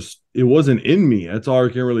I just, it wasn't in me. That's all I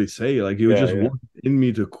can really say. Like, it was just wasn't in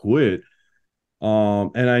me to quit.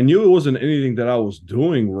 And I knew it wasn't anything that I was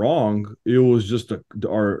doing wrong. It was just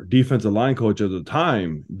our defensive line coach at the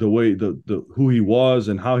time, the way the who he was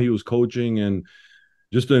and how he was coaching, and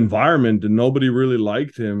just the environment, and nobody really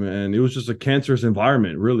liked him, and it was just a cancerous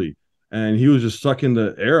environment, really. And he was just sucking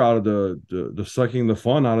the air out of the sucking the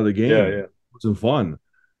fun out of the game. It wasn't fun.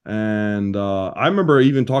 And I remember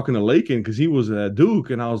even talking to Laken because he was at Duke,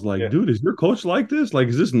 and I was like, dude, is your coach like this? Like,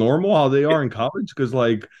 is this normal how they are in college? Because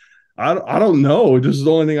like, I don't know. This is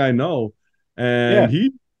the only thing I know. And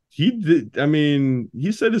he did. I mean,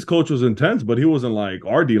 he said his coach was intense, but he wasn't like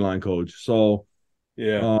our D-line coach. So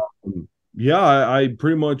I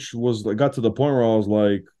pretty much got to the point where I was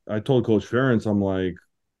like, I told Coach Ferentz, I'm like,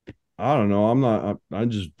 I don't know. I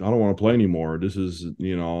don't want to play anymore. This is,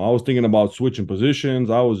 I was thinking about switching positions.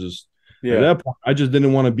 I was just, at that point, I just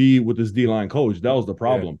didn't want to be with this D-line coach. That was the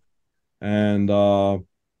problem. And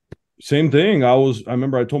same thing. I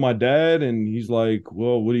remember I told my dad, and he's like,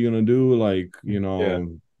 well, what are you going to do? Like, you're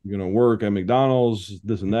going to work at McDonald's,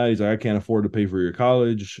 this and that. He's like, I can't afford to pay for your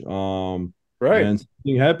college. Right. And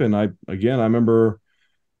something happened. I remember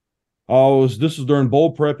this was during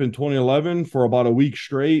bowl prep in 2011 for about a week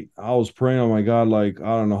straight. I was praying, oh my God, like,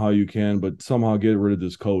 I don't know how you can, but somehow get rid of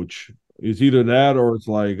this coach. It's either that or it's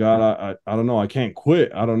like, God, I don't know. I can't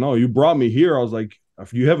quit. I don't know. You brought me here. I was like,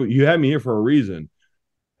 you had me here for a reason.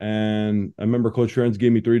 And I remember Coach Ferentz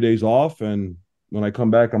gave me 3 days off. And when I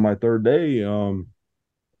come back on my third day,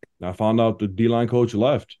 I found out the D-line coach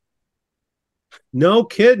left. No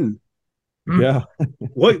kidding. Yeah.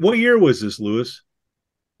 What year was this, Louis?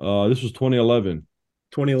 This was 2011.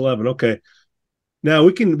 2011. Okay. Now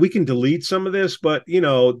we can delete some of this, but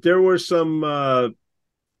there were some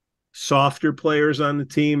softer players on the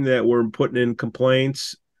team that were putting in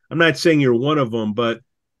complaints. I'm not saying you're one of them, but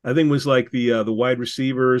I think it was like the wide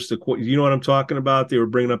receivers. You know what I'm talking about? They were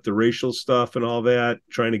bringing up the racial stuff and all that,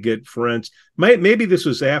 trying to get friends. Maybe this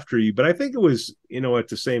was after you, but I think it was at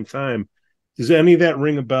the same time. Does any of that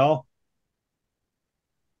ring a bell?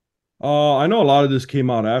 I know a lot of this came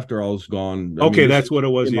out after I was gone. Okay, that's what it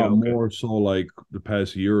was. Yeah, more so like the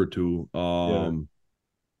past year or two.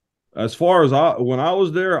 As far as when I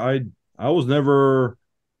was there, I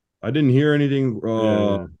didn't hear anything.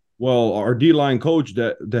 Well, our D-line coach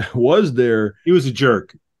that was there, he was a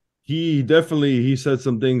jerk. He said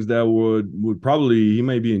some things that would probably, he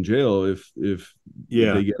may be in jail if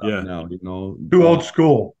they get out now. Too old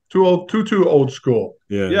school. Too old school.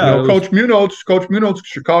 Yeah. Coach Munoz,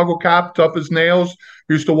 Chicago cop, tough as nails.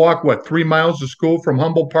 Used to walk 3 miles to school from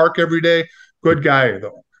Humboldt Park every day. Good guy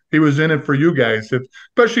though. He was in it for you guys,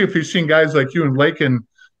 especially if he's seen guys like you and Laken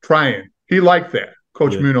trying. He liked that.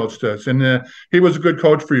 Coach Munoz does, and he was a good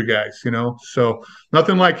coach for you guys. So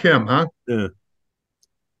nothing like him, huh? Yeah.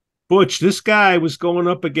 Butch, this guy was going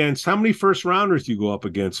up against, how many first rounders do you go up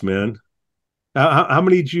against, man? How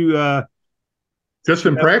many did you just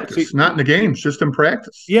in practice, not in the games, just in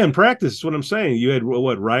practice. Yeah, in practice is what I'm saying. You had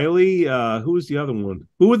Riley? Who was the other one?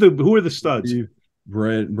 Who were the studs?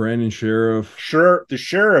 Brandon Sherff. Sure, the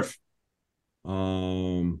Sheriff.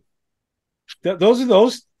 Those two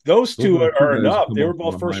are are two guys enough. come They were up to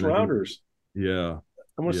both my first mind, I think. rounders. Yeah.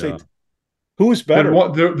 I'm gonna Yeah. say, who's better?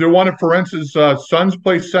 Did one of Ferentz's sons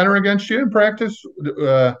play center against you in practice?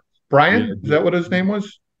 Brian, Yeah, is that what his name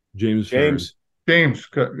was? James Ferentz. James,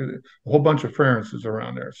 a whole bunch of Ferentz's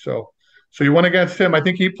around there. So you went against him. I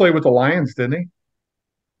think he played with the Lions, didn't he?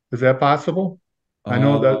 Is that possible? I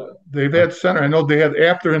know that they've had center. I know they had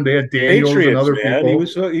after him. They had Daniels and Patriots, other man.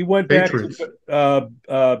 people. He went back Patriots. to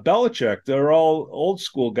Belichick. They're all old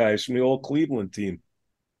school guys from the old Cleveland team.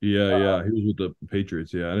 Yeah. He was with the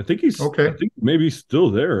Patriots. Yeah, and I think Okay. I think maybe he's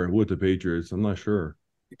still there with the Patriots. I'm not sure.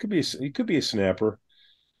 He could be a snapper.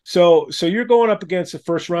 So you're going up against the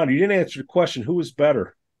first rounder. You didn't answer the question. Who was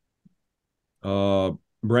better?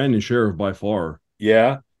 Brandon Sherff by far.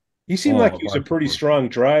 Yeah. He seemed like he was by a pretty far. strong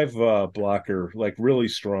drive blocker, like really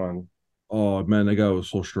strong. Oh man, that guy was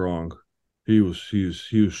so strong. He was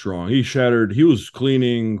strong. He shattered. He was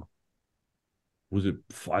cleaning. Was it?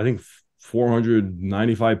 I think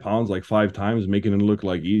 495 pounds like 5 times, making it look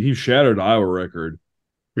like he shattered the Iowa record.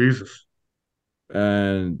 Jesus.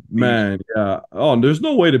 And man, yeah. Oh, and there's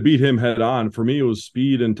no way to beat him head on. For me, it was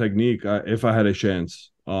speed and technique. If I had a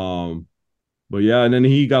chance. But yeah, and then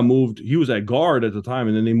he got moved. He was at guard at the time,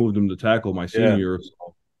 and then they moved him to tackle my senior year.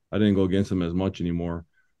 So I didn't go against him as much anymore.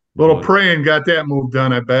 Little praying got that move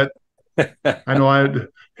done, I bet. I know I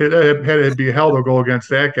had to be hell to go against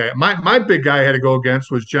that guy. My big guy I had to go against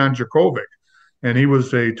was John Jakovic, and he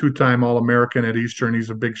was a 2-time All-American at Eastern. He's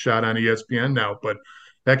a big shot on ESPN now. But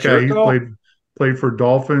that guy, he played for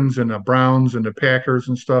Dolphins and the Browns and the Packers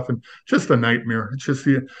and stuff, and just a nightmare. It's just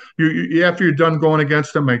you after you're done going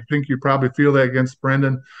against him, I think you probably feel that against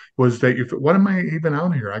Brendan was that what am I even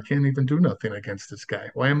out here? I can't even do nothing against this guy.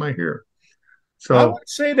 Why am I here? So I would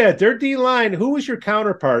say that their D line. Who was your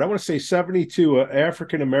counterpart? I want to say 72, an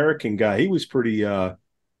African American guy. He was pretty. Pretty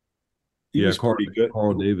good.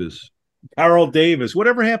 Carl Davis. Carl Davis.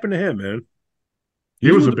 Whatever happened to him, man?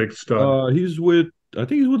 He was a big stud. I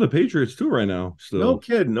think he's with the Patriots too right now. Still. No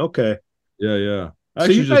kidding. Okay. Yeah. I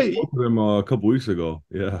actually just spoke to him a couple weeks ago.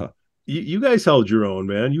 Yeah. You guys held your own,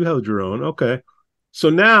 man. You held your own. Okay. So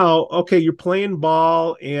now, you're playing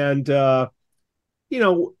ball, and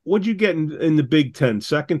what'd you get in the Big Ten?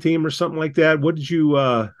 Second team or something like that? What did you?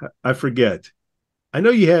 I forget. I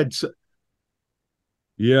know you had.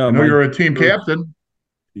 Yeah, I know you're a team captain.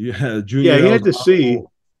 Yeah, junior. Yeah, he had to see.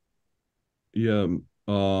 Yeah.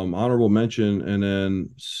 Honorable mention, and then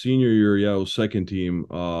senior year, it was second team.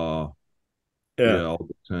 All Big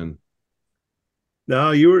Ten.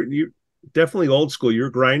 No, you definitely old school. You're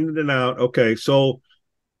grinding it out. Okay, so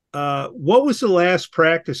what was the last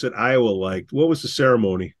practice at Iowa like? What was the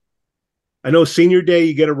ceremony? I know senior day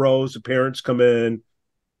you get a rose, the parents come in,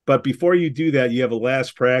 but before you do that, you have a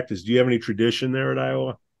last practice. Do you have any tradition there at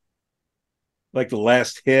Iowa? Like the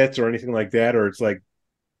last hit or anything like that, or it's like,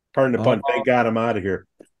 pardon the pun, thank God I'm out of here.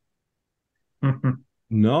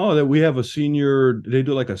 No, that we have a senior. They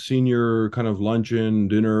do like a senior kind of luncheon,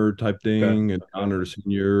 dinner type thing, and honor the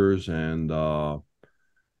seniors. And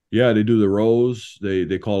they do the rose.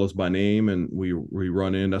 They call us by name, and we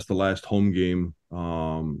run in. That's the last home game.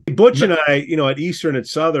 Butch and I, at Eastern and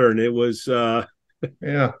Southern, it was there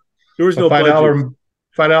was no $5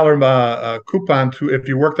 coupon to if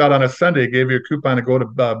you worked out on a Sunday, gave you a coupon to go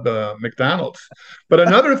to McDonald's. But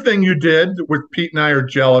another thing you did, which Pete and I are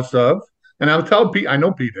jealous of, and I'll tell Pete, I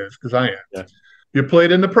know Pete is because I am. Yeah. You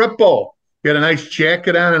played in the Prep Bowl. You had a nice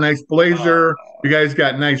jacket on, a nice blazer. You guys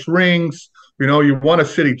got nice rings. You won a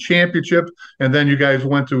city championship, and then you guys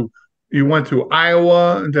went to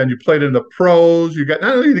Iowa, and then you played in the pros. You got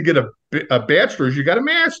not only to get a bachelor's, you got a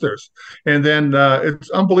master's, and then it's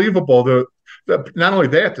unbelievable. Not only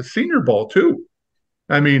that, the Senior Bowl too.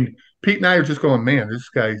 I mean, Pete and I are just going, man, this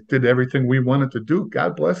guy did everything we wanted to do.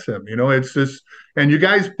 God bless him. It's just, and you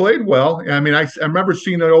guys played well. I mean, I remember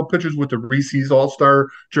seeing the old pictures with the Reese's All-Star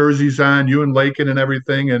jerseys on, you and Laken and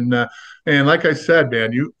everything. And like I said,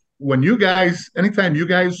 man, anytime you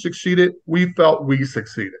guys succeeded, we felt we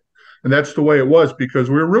succeeded. And that's the way it was because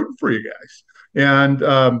we were rooting for you guys.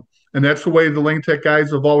 And that's the way the Lane Tech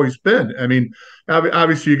guys have always been. I mean,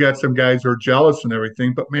 obviously you got some guys who are jealous and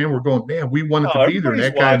everything, but man, we're going, man, we wanted to be there. And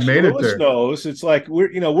that guy made it there. Knows. It's like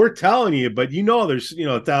we're telling you, but there's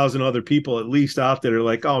 1,000 other people at least out there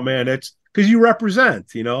like, oh man, it's because you represent,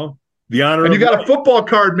 the honor. And you got a football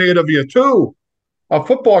card made of you too. A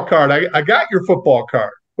football card. I got your football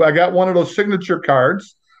card. I got one of those signature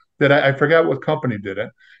cards that I forgot what company did it.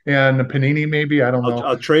 And Panini, maybe, I don't know.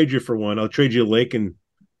 I'll trade you for one. I'll trade you a Laken.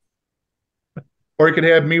 Or you could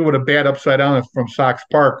have me with a bat upside down from Sox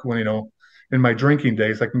Park when, in my drinking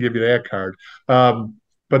days, I can give you that card.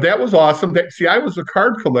 But But that was awesome. See, I was a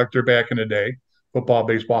card collector back in the day, football,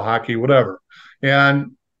 baseball, hockey, whatever.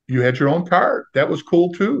 And you had your own card. That was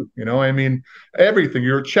cool too. I mean, everything,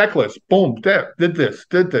 your checklist, boom, did this,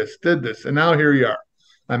 did this, did this. And now here you are.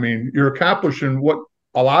 I mean, you're accomplishing what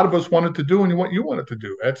a lot of us wanted to do and what you wanted to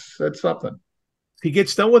do. That's something. He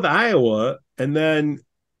gets done with Iowa, and then,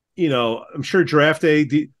 I'm sure draft day.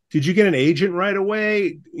 Did you get an agent right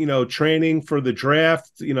away? Training for the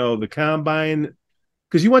draft, the combine,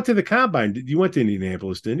 because you went to the combine. You went to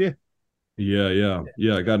Indianapolis, didn't you? Yeah.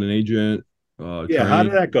 I got an agent. Yeah. How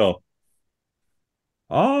did that go?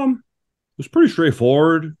 It was pretty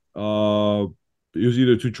straightforward. It was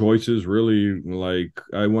either two choices, really. Like,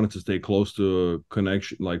 I wanted to stay close to a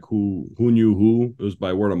connection, like who knew who. It was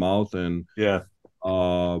by word of mouth, and yeah,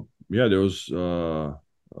 there was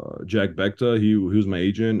Jack Bekta. He was my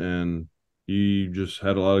agent, and he just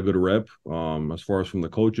had a lot of good rep as far as from the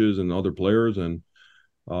coaches and the other players, and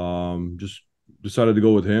just decided to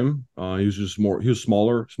go with him. He was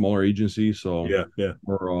smaller agency, so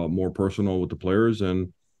more personal with the players,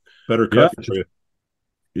 and better cut for you.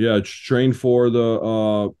 Yeah, trained for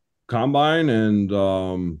the combine, and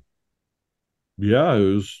it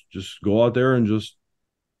was just go out there and just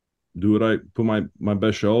do what I put my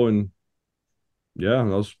best show, and that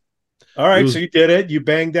was all right. So you did it. You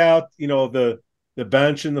banged out, the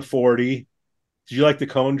bench and the 40. Did you like the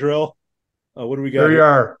cone drill? What do we got? There you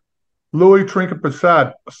are, Louis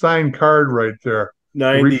Trinca-Pasat, signed card right there.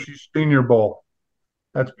 90 Senior Bowl.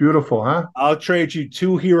 That's beautiful, huh? I'll trade you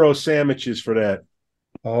 2 hero sandwiches for that.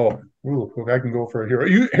 Oh, I can go for a hero.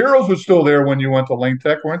 Heroes were still there when you went to Lane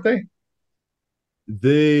Tech, weren't they?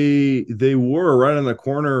 They were right on the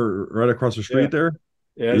corner, right across the street there.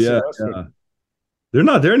 Yeah. They're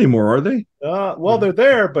not there anymore, are they? Well, they're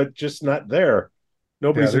there, but just not there.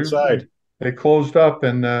 Nobody's inside. They closed up,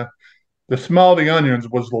 and the smell of the onions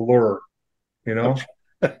was the lure. I'm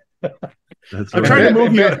trying to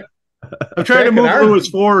move you. I'm trying to move Louis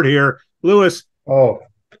forward here. Louis. Oh,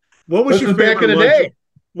 what was your favorite back in the day?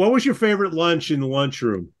 What was your favorite lunch in the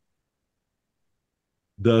lunchroom?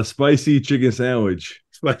 The spicy chicken sandwich.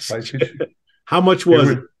 How much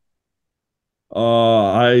was it?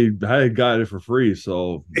 I got it for free,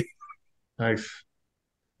 so nice.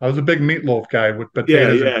 I was a big meatloaf guy with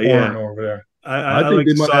potatoes and corn over there. I think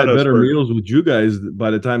they might have better meals with you guys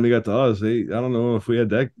by the time they got to us. I don't know if we had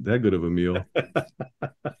that good of a meal.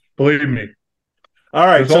 Believe me. All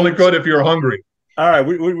right, it's only good if you're hungry. All right,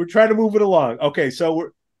 we're trying to move it along. Okay, so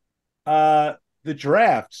we're the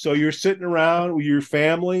draft. So you're sitting around with your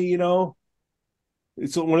family,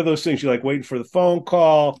 It's one of those things you're like waiting for the phone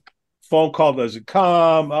call. Phone call doesn't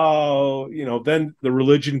come. Oh, then the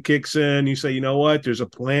religion kicks in. You say, you know what? There's a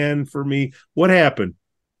plan for me. What happened?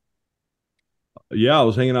 Yeah, I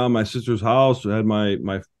was hanging out at my sister's house. I had my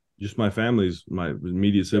family's, my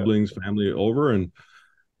immediate siblings, family over, and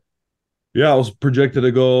I was projected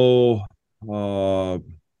to go 5th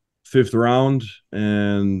round,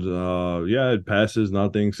 and it passes,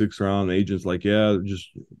 nothing. 6th round, agents like, just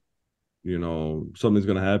something's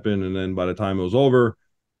gonna happen, and then by the time it was over,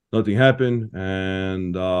 nothing happened,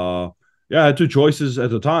 and I had 2 choices at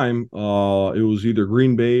the time. It was either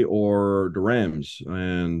Green Bay or the Rams,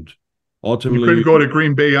 and ultimately you couldn't go to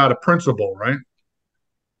Green Bay out of principle, right?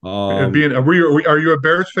 Are you a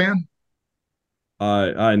Bears fan?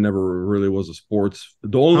 I never really was a sports.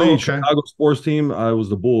 The only Chicago sports team I was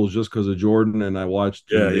the Bulls, just because of Jordan, and I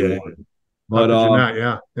watched. But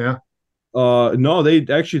no, they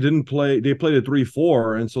actually didn't play. They played a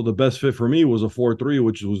 3-4, and so the best fit for me was a 4-3,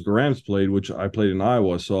 which was the Rams played, which I played in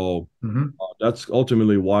Iowa. So that's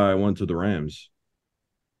ultimately why I went to the Rams.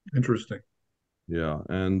 Interesting. Yeah,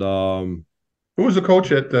 and who was the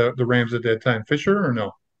coach at the Rams at that time? Fisher or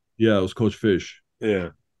no? Yeah, it was Coach Fish. Yeah.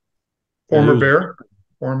 Former Bear.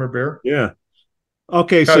 Yeah.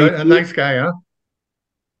 Okay, so a nice guy, huh?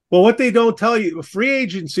 Well, what they don't tell you, free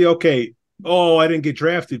agency. Okay. Oh, I didn't get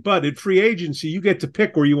drafted, but in free agency, you get to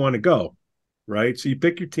pick where you want to go, right? So you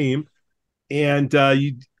pick your team, and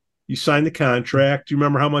you sign the contract. Do you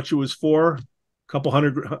remember how much it was for? A couple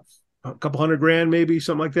hundred grand, maybe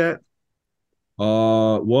something like that.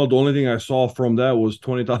 Well, the only thing I saw from that was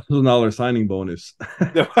 $20,000 signing bonus.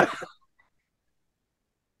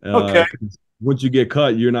 Okay. Once you get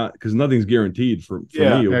cut, you're not, because nothing's guaranteed for me.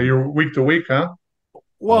 Yeah, you're week to week, huh?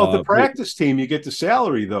 Well, the practice team, you get the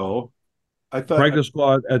salary though. I thought practice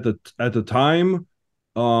squad at the time.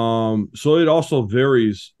 So it also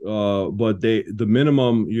varies. But the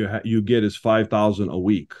minimum you get is $5,000 a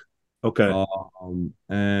week. Okay.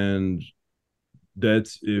 And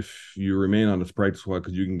that's if you remain on this practice squad,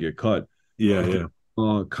 because you can get cut. Yeah.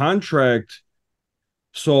 Contract.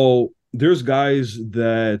 So there's guys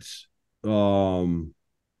that um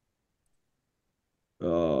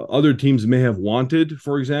other teams may have wanted.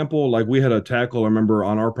 For example, like we had a tackle, I remember,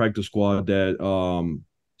 on our practice squad that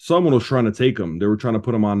someone was trying to take him. They were trying to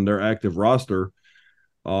put him on their active roster.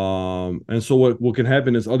 And so what can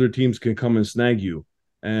happen is other teams can come and snag you.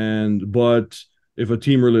 But if a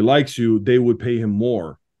team really likes you, they would pay him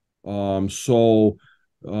more. So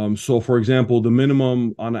for example, the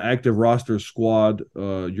minimum on an active roster squad,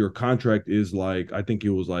 your contract is like, I think it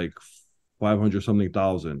was like 500 something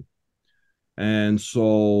thousand. And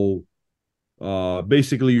so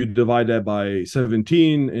basically you divide that by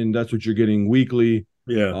 17, and that's what you're getting weekly.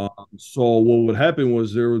 Yeah. So what would happen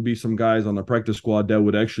was there would be some guys on the practice squad that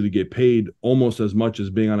would actually get paid almost as much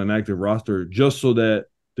as being on an active roster, just so that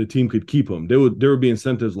the team could keep them. There would be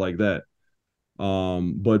incentives like that.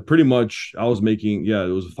 But pretty much I was making, it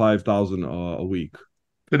was 5,000 a week.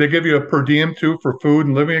 Did they give you a per diem too for food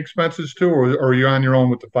and living expenses too, or are you on your own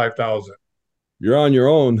with the 5,000? You're on your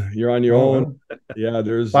own. You're on your own. Yeah,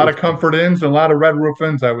 there's a lot of comfort inns and a lot of red roof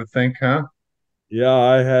inns, I would think, huh? Yeah,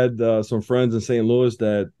 I had some friends in St. Louis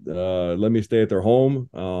that let me stay at their home.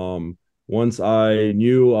 Once I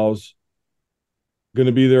knew I was going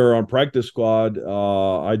to be there on practice squad,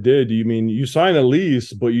 I did. You mean you sign a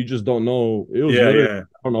lease, but you just don't know. It was I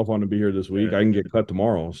don't know if I'm going to be here this week. I can get cut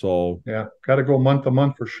tomorrow. So got to go month to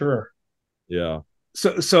month for sure. Yeah.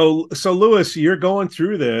 So Louis, you're going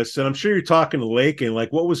through this, and I'm sure you're talking to Laken,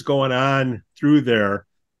 like what was going on through there.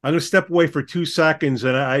 I'm going to step away for 2 seconds,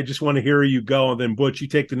 and I just want to hear you go, and then Butch, you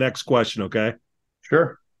take the next question, okay?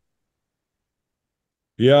 Sure.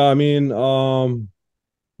 Yeah, I mean,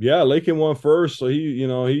 Laken won first, so he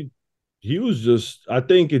was just. I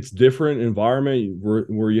think it's different environment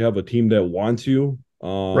where you have a team that wants you,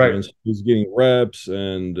 right? And so he's getting reps,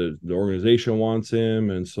 and the organization wants him,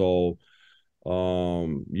 and so.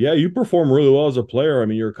 You perform really well as a player. I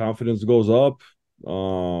mean, your confidence goes up.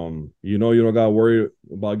 You don't got to worry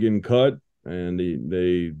about getting cut, and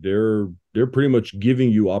they're pretty much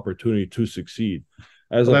giving you opportunity to succeed.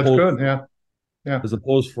 That's good. Yeah. As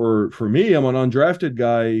opposed for me, I'm an undrafted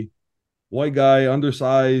guy, white guy,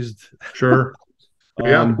 undersized. Sure.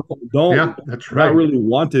 That's right. Not really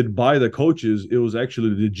wanted by the coaches. It was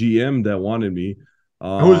actually the GM that wanted me.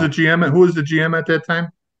 Who was the GM? Who was the GM at that time?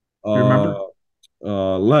 Do you remember?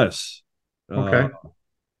 Les. Okay.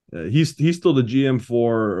 He's still the GM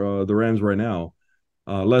for the Rams right now.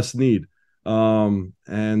 Les Snead.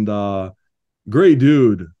 Great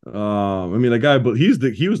dude. I mean, the guy, but he was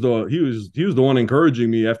the one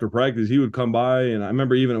encouraging me after practice. He would come by, and I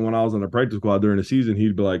remember even when I was on the practice squad during the season,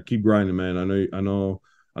 he'd be like, "Keep grinding, man. I know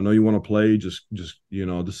you want to play. Just this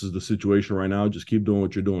is the situation right now. Just keep doing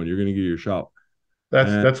what you're doing. You're gonna get your shot."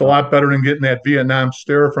 That's a lot better than getting that Vietnam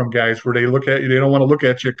stare from guys where they look at you. They don't want to look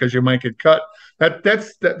at you because you might get cut.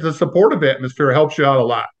 That's the supportive atmosphere helps you out a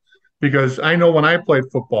lot, because I know when I played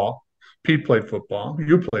football, Pete played football,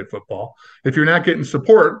 you played football. If you're not getting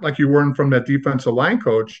support like you weren't from that defensive line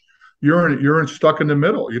coach, you're stuck in the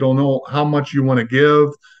middle. You don't know how much you want to give.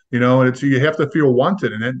 You have to feel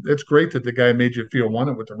wanted, and it's great that the guy made you feel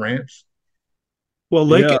wanted with the Rams. Well,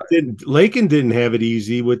 Laken didn't have it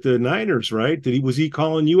easy with the Niners, right? Was he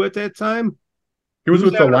calling you at that time? He was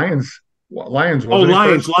with the Lions. Lions.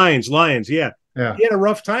 Lions. Yeah. He had a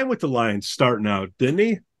rough time with the Lions starting out, didn't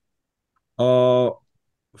he? For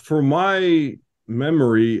my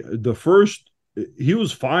memory, he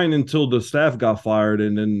was fine until the staff got fired,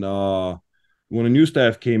 and then when a new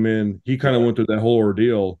staff came in, he kind of went through that whole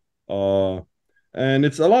ordeal. And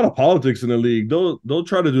it's a lot of politics in the league. They'll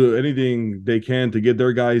try to do anything they can to get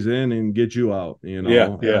their guys in and get you out.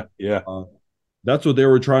 Yeah. That's what they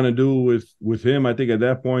were trying to do with him, I think, at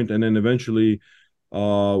that point. And then eventually,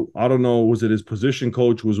 I don't know, was it his position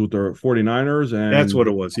coach was with the 49ers? And that's what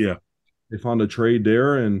it was. Yeah, they found a trade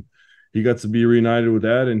there, and he got to be reunited with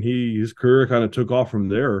that, and his career kind of took off from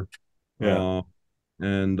there. Yeah,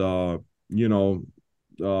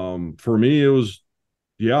 for me, it was.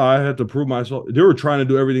 Yeah, I had to prove myself. They were trying to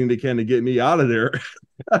do everything they can to get me out of there.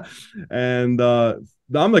 And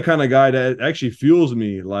I'm the kind of guy that actually fuels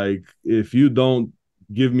me. Like, if you don't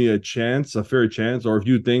give me a fair chance, or if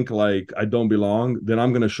you think like I don't belong, then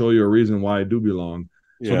I'm going to show you a reason why I do belong.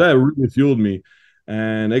 So that really fueled me.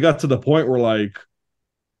 And it got to the point where, like,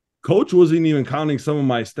 coach wasn't even counting some of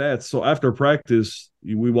my stats. So after practice,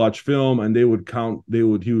 we watched film, and he would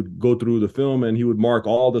go through the film, and he would mark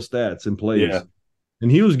all the stats and plays. Yeah. And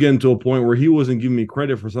he was getting to a point where he wasn't giving me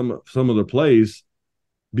credit for some of the plays,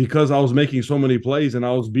 because I was making so many plays and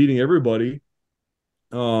I was beating everybody.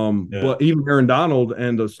 But even Aaron Donald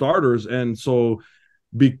and the starters. And so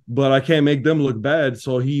but I can't make them look bad,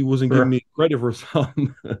 so he wasn't giving me credit for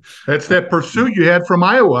some. That's that pursuit you had from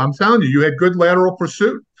Iowa. I'm telling you, you had good lateral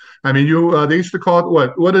pursuit. I mean, they used to call it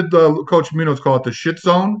what? What did Coach Munoz call it? The shit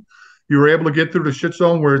zone. You were able to get through the shit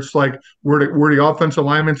zone where it's like where the offensive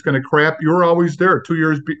lineman's going to crap. You were always there,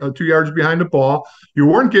 2 yards behind the ball. You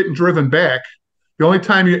weren't getting driven back. The only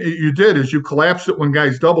time you did is you collapsed it when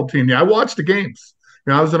guys double teamed you. I watched the games.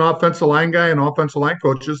 You know, I was an offensive line guy, an offensive line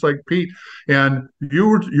coach, just like Pete. And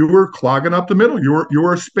you were clogging up the middle. You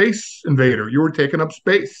were a space invader. You were taking up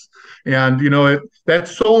space. And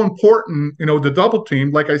that's so important. The double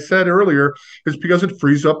team, like I said earlier, is because it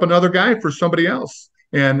frees up another guy for somebody else.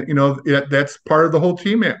 And that's part of the whole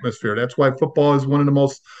team atmosphere. That's why football is one of the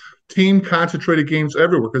most team concentrated games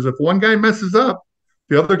everywhere. Because if one guy messes up,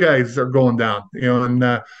 the other guys are going down. And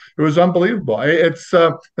it was unbelievable. And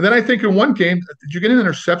then I think in one game, did you get an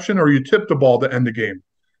interception or you tipped the ball to end the game?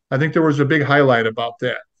 I think there was a big highlight about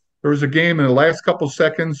that. There was a game in the last couple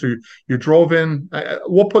seconds. You drove in.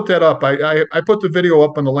 We'll put that up. I put the video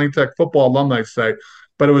up on the Lane Tech Football alumni site,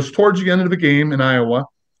 but it was towards the end of the game in Iowa,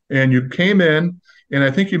 and you came in, and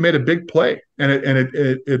I think you made a big play, and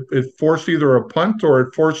it forced either a punt or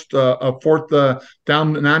it forced a fourth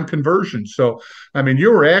down non-conversion. So, I mean,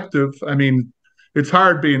 you were active. I mean, it's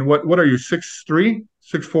hard being what are you 6'3",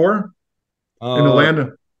 6'4" in the land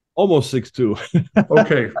of almost 6'2".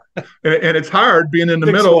 Okay, and it's hard being in the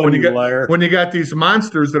middle when you got these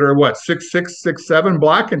monsters that are 6'6", 6'7"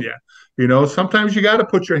 blocking you. Sometimes you got to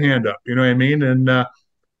put your hand up. You know what I mean? And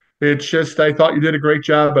it's just I thought you did a great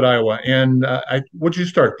job at Iowa. And would you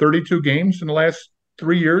start 32 games in the last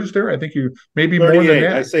 3 years there? I think you maybe more than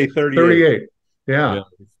that. I say 38. 38. Yeah.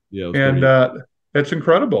 And that's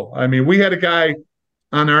incredible. I mean, we had a guy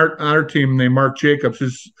on our team named Marc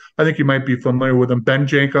Jacobs. I think you might be familiar with him, Ben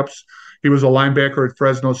Jacobs. He was a linebacker at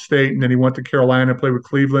Fresno State, and then he went to Carolina, played with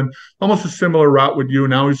Cleveland. Almost a similar route with you.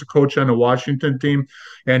 Now he's a coach on the Washington team,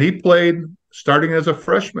 and he played starting as a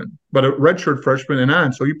freshman, but a redshirt freshman and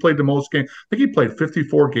on. So he played the most games. I think he played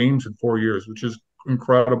 54 games in 4 years, which is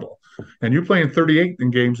incredible. And you playing 38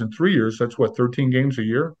 games in 3 years. That's 13 games a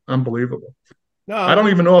year? Unbelievable. No, I don't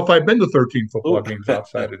even know if I've been to 13 football games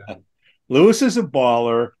outside of that. Lewis is a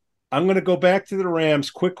baller. I'm going to go back to the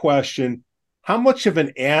Rams. Quick question. How much of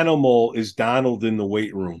an animal is Donald in the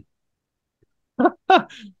weight room?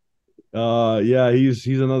 Yeah, he's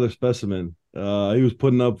another specimen. He was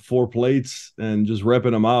putting up 4 plates and just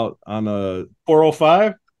repping them out on a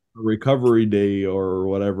 405 recovery day or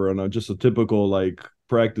whatever, and just a typical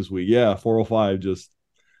practice week. Yeah, 405.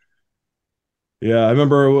 I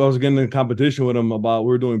remember I was getting in competition with him we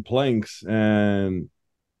were doing planks, and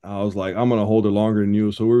I was like, I'm going to hold it longer than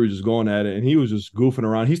you. So we were just going at it, and he was just goofing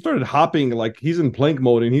around. He started hopping, he's in plank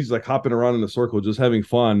mode, and he's hopping around in a circle, just having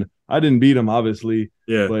fun. I didn't beat him, obviously.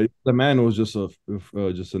 Yeah. But the man was just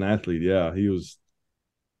an athlete. Yeah, he was.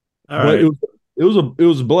 All right. It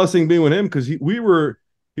was a blessing being with him because he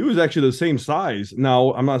was actually the same size.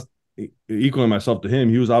 Now, I'm not equaling myself to him.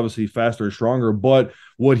 He was obviously faster and stronger, but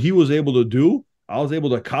what he was able to do, I was able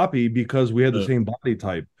to copy because we had the same body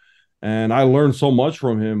type. And I learned so much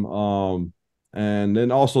from him. And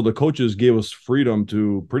then also the coaches gave us freedom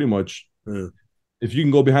to pretty much, if you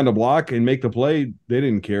can go behind the block and make the play, they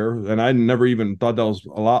didn't care. And I never even thought that was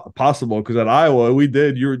a lot possible because at Iowa, we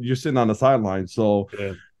did. You're sitting on the sideline. So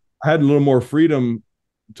I had a little more freedom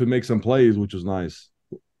to make some plays, which was nice.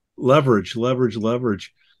 Leverage.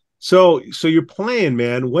 So you're playing,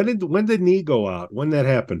 man. When did the knee go out? When that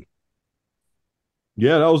happened?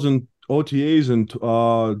 Yeah, that was in OTAs in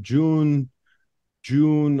June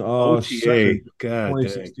OTA. 2nd, God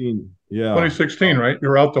 2016. Dang. Yeah. 2016, right? You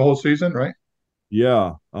were out the whole season, right?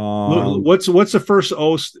 Yeah. What's the first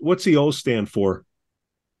O? What's the O stand for?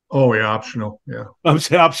 Oh, yeah, optional. Yeah. I'm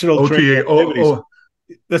saying optional OTA.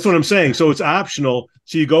 That's what I'm saying. So it's optional.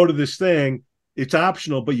 So you go to this thing, it's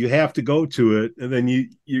optional, but you have to go to it, and then you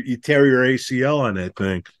tear your ACL on that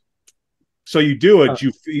thing. So you do it.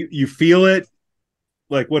 You feel it.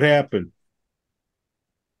 Like, what happened?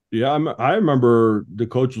 Yeah, I remember the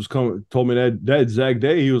coach told me that exact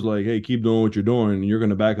day. He was like, "Hey, keep doing what you're doing. You're going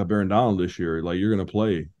to back up Aaron Donald this year. Like, you're going to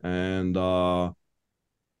play." And I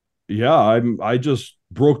just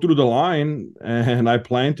broke through the line and I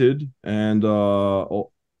planted, and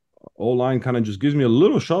O-line kind of just gives me a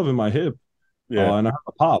little shove in my hip, and I have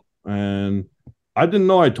a pop. And I didn't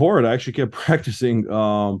know I tore it. I actually kept practicing.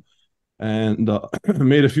 And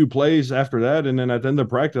made a few plays after that. And then at the end of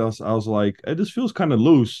practice, I was like, hey, this feels kind of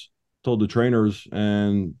loose, told the trainers.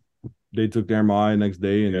 And they took the MRI next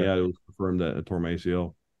day, and it was confirmed that I tore my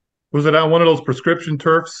ACL. Was it on one of those prescription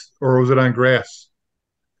turfs, or was it on grass?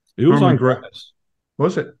 It was on grass.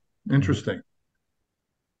 Was it? Interesting.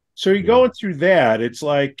 So you're going through that. It's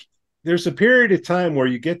like there's a period of time where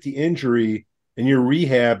you get the injury and you're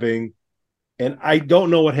rehabbing, and I don't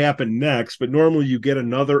know what happened next, but normally you get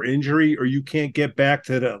another injury or you can't get back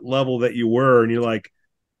to the level that you were, and you're like,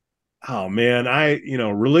 oh man,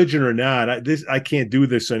 religion or not, I can't do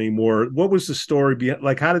this anymore. What was the story behind?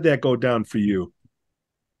 Like, how did that go down for you?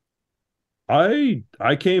 I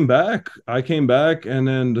came back. And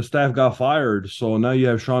then the staff got fired. So now you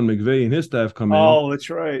have Sean McVay and his staff come in. Oh, that's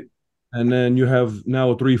right. And then you have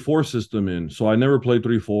now a 3-4 system in. So I never played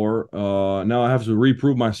 3-4. Now I have to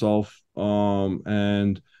reprove myself.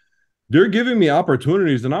 And they're giving me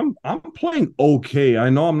opportunities, and I'm playing okay. I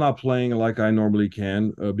know I'm not playing like I normally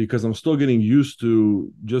can because I'm still getting used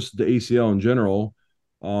to just the ACL in general.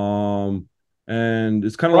 And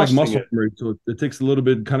it's kind of like muscle memory, so it takes a little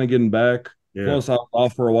bit kind of getting back. Yeah. Plus, I was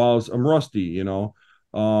off for a while. I'm rusty,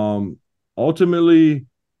 Ultimately,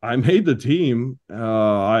 I made the team.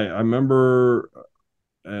 I remember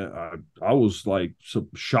I was like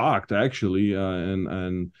shocked actually,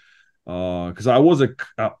 and because I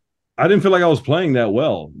didn't feel like I was playing that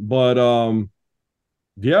well, but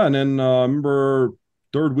yeah. And then I remember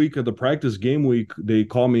third week of the practice game week, they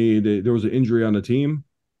called me. There was an injury on the team.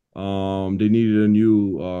 They needed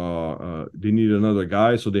they needed another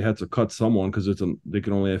guy, so they had to cut someone because they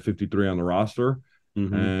can only have 53 on the roster.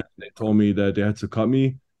 Mm-hmm. And they told me that they had to cut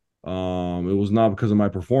me. It was not because of my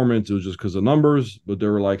performance; it was just because of numbers. But they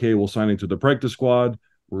were like, "Hey, we'll sign into the practice squad.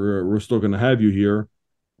 We're still going to have you here."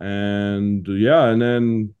 And yeah, and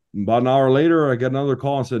then about an hour later, I got another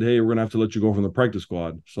call and said, "Hey, we're going to have to let you go from the practice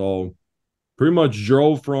squad." So pretty much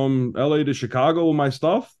drove from LA to Chicago with my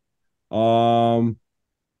stuff.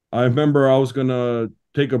 I remember I was going to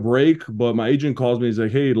take a break, but my agent calls me. He's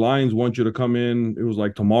like, "Hey, Lions want you to come in." It was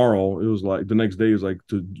like tomorrow. It was like the next day. It was like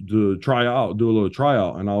to try out, do a little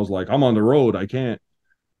tryout. And I was like, "I'm on the road. I can't."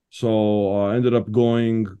 So I ended up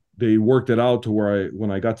going. They worked it out to where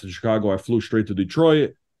when I got to Chicago, I flew straight to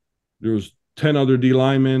Detroit. There was 10 other D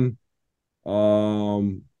linemen.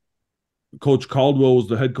 Coach Caldwell was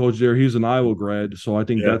the head coach there. He's an Iowa grad, so I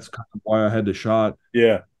think that's kind of why I had the shot.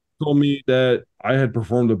 Yeah. Told me that I had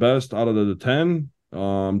performed the best out of the 10.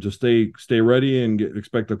 Just stay ready and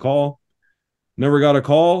expect a call. Never got a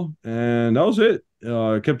call, and that was it.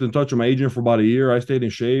 I kept in touch with my agent for about a year. I stayed in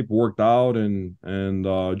shape, worked out, and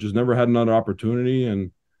just never had another opportunity.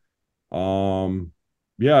 And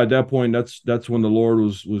at that point, that's when the Lord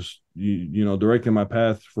was directing my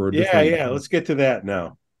path for a different. Yeah. Let's get to that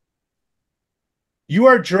now. You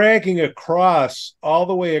are dragging all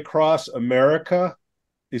the way across America.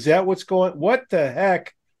 Is that what's going? What the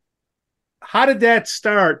heck? How did that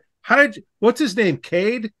start? What's his name?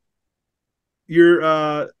 Cade?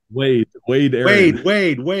 You're Wade.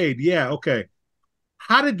 Wade. Yeah, okay.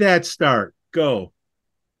 How did that start? Go.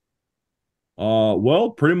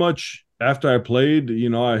 Well, pretty much after I played,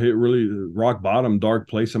 I hit really rock bottom, dark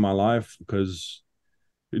place in my life because,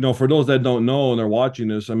 for those that don't know and they're watching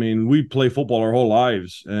this, I mean, we play football our whole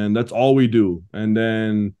lives and that's all we do. And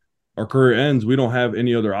then our career ends, we don't have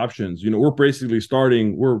any other options. We're basically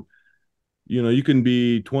starting, you can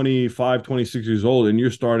be 25, 26 years old and you're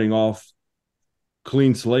starting off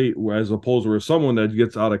clean slate, as opposed to someone that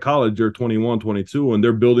gets out of college, they're 21, 22, and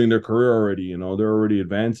they're building their career already, they're already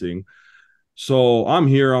advancing. So I'm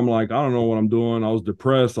here, I'm like, I don't know what I'm doing. I was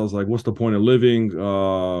depressed. I was like, what's the point of living?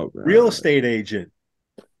 Real estate agent.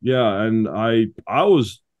 Yeah. And I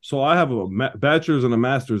have a bachelor's and a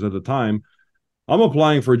master's at the time. I'm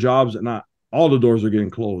applying for jobs and not all the doors are getting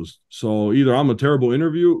closed. So either I'm a terrible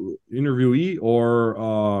interviewee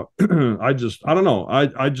or I don't know.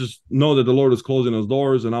 I just know that the Lord is closing those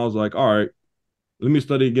doors. And I was like, all right, let me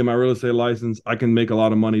study, get my real estate license. I can make a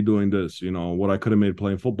lot of money doing this, what I could have made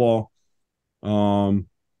playing football. But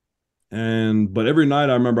every night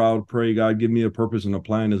I remember I would pray, God, give me a purpose and a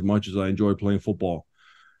plan as much as I enjoy playing football.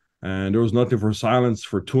 And there was nothing for silence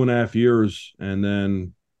for 2.5 years. And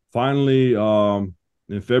then finally,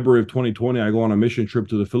 in February of 2020, I go on a mission trip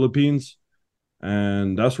to the Philippines.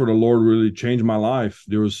 And that's where the Lord really changed my life.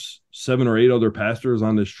 There was 7 or 8 other pastors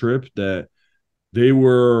on this trip that they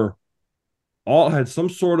were all had some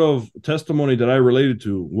sort of testimony that I related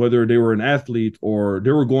to, whether they were an athlete or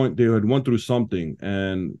they had went through something.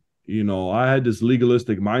 And, I had this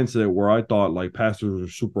legalistic mindset where I thought like pastors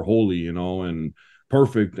are super holy, and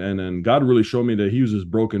perfect. And then God really showed me that he uses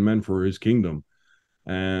broken men for his kingdom.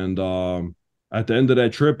 And at the end of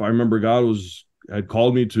that trip, I remember God had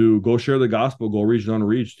called me to go share the gospel, go reach the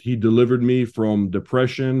unreached. He delivered me from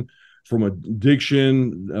depression, from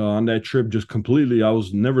addiction on that trip, just completely. I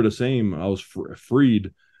was never the same. I was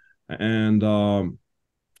freed. And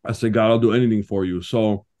I said, God, I'll do anything for you.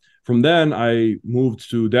 So from then, I moved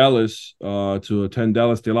to Dallas to attend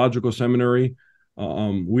Dallas Theological Seminary.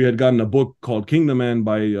 We had gotten a book called Kingdom Man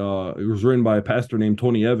it was written by a pastor named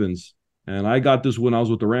Tony Evans. And I got this when I was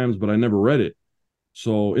with the Rams, but I never read it.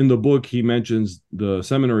 So in the book, he mentions the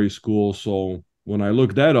seminary school. So when I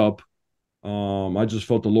looked that up, I just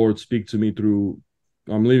felt the Lord speak to me through,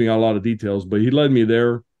 I'm leaving out a lot of details, but he led me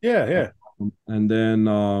there. Yeah. And then,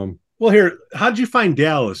 well, here, how'd you find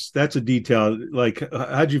Dallas? That's a detail. Like,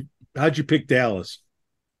 how'd you pick Dallas?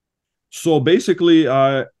 So basically,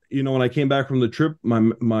 when I came back from the trip,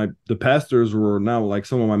 the pastors were now like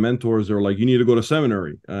some of my mentors. They were like, you need to go to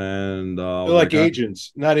seminary. And they're like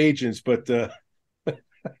agents, not agents, but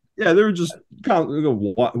yeah, they were just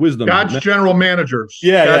wisdom. God's general managers.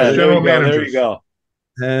 Yeah, general managers. There you go.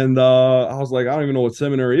 And I was like, I don't even know what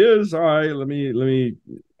seminary is. All right, let me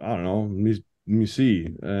I don't know, let me see.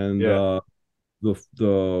 And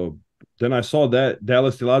then I saw that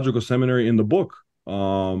Dallas Theological Seminary in the book.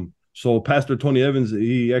 So Pastor Tony Evans,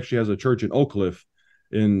 he actually has a church in Oak Cliff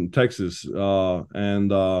in Texas. So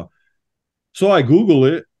I Google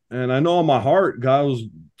it, and I know in my heart God was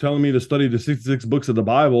telling me to study the 66 books of the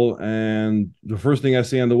Bible. And the first thing I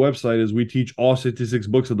see on the website is we teach all 66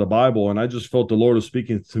 books of the Bible. And I just felt the Lord was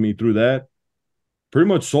speaking to me through that. Pretty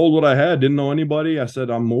much sold what I had, didn't know anybody. I said,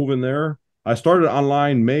 I'm moving there. I started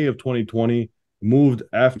online May of 2020, moved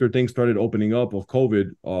after things started opening up of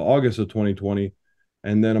COVID, August of 2020.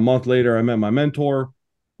 And then a month later, I met my mentor,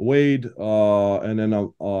 Wade, and then I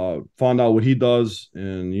found out what he does.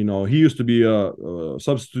 And, he used to be a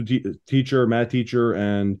substitute teacher, math teacher,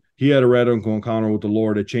 and he had a radical encounter with the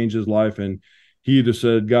Lord. It changed his life. And he just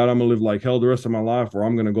said, God, I'm going to live like hell the rest of my life, or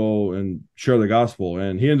I'm going to go and share the gospel.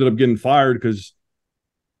 And he ended up getting fired because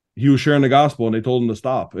he was sharing the gospel and they told him to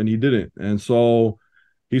stop, and he didn't. And so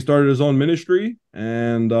he started his own ministry,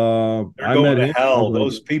 and I met him. Hell.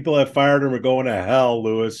 Those people that fired him are going to hell,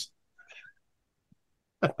 Louis.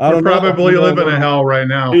 They're probably living in hell right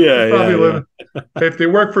now. Yeah. If they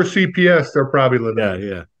work for CPS, they're probably living.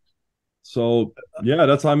 Yeah. So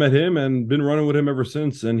that's how I met him, and been running with him ever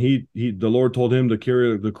since. And the Lord told him to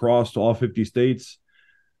carry the cross to all 50 states.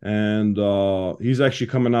 And he's actually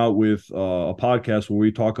coming out with a podcast where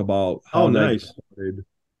we talk about how nice. And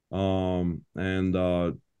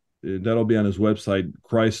that'll be on his website,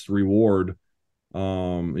 Christ's Reward.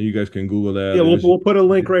 You guys can Google that. Yeah, we'll put a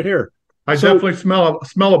link right here. I definitely smell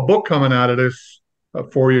a book coming out of this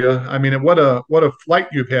for you. I mean, what a flight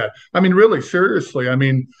you've had. I mean, really, seriously. I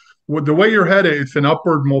mean, with the way you're headed, it's an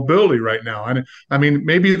upward mobility right now. And I mean,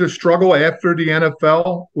 maybe the struggle after the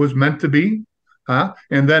NFL was meant to be, huh?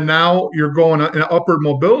 And then now you're going in upward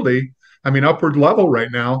mobility. I mean, upward level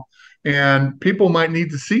right now, and people might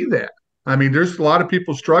need to see that. I mean, there's a lot of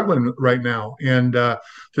people struggling right now, and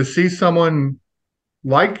to see someone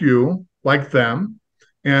like you, like them,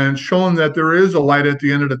 and showing that there is a light at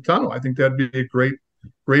the end of the tunnel, I think that'd be a great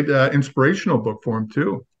inspirational book for him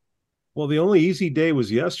too. Well, the only easy day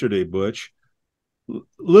was yesterday, Butch.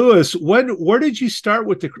 Louis, where did you start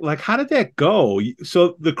with how did that go?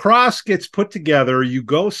 So the cross gets put together, you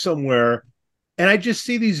go somewhere, and I just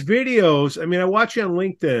see these videos. I mean, I watch you on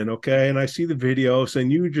LinkedIn, okay, and I see the videos,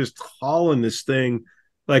 and you just hauling this thing.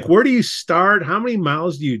 Like, where do you start? How many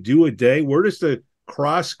miles do you do a day? Where does the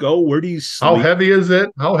cross go? Where do you sleep? How heavy is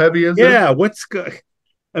it? Yeah, what's good?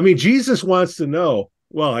 I mean, Jesus wants to know.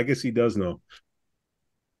 Well, I guess he does know.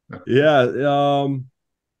 Yeah,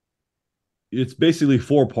 it's basically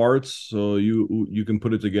 4 parts, so you can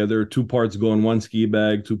put it together. 2 parts go in one ski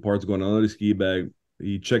bag, 2 parts go in another ski bag.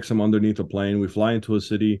 He checks them underneath a plane. We fly into a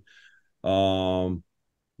city.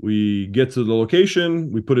 We get to the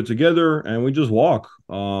location, we put it together, and we just walk.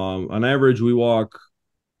 On average, we walk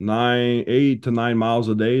 8 to 9 miles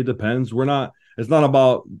a day. Depends. It's not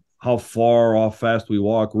about how far or how fast we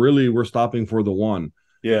walk. Really, we're stopping for the one.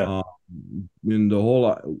 Yeah. In the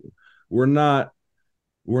whole, we're not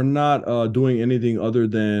doing anything other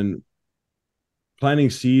than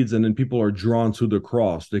planting seeds, and then people are drawn to the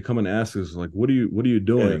cross. They come and ask us, like, what are you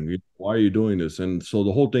doing? Yeah. Why are you doing this? And so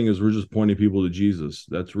the whole thing is we're just pointing people to Jesus.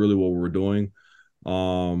 That's really what we're doing.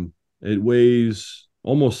 It weighs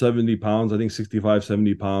almost 70 pounds, I think 65,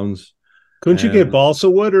 70 pounds. Couldn't you get balsa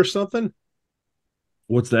wood or something?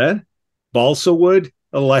 What's that? Balsa wood?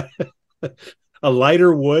 A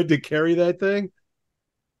lighter wood to carry that thing?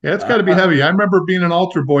 Yeah, it's got to be heavy. I remember being an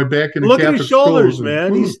altar boy back in the Look Catholic at his shoulders, schools,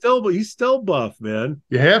 man. He's still buff, man.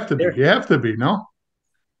 You have to be. You have to be, no?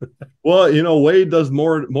 Well, Wade does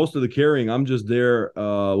most of the carrying. I'm just there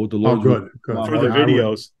with the Lord. Oh, good. For the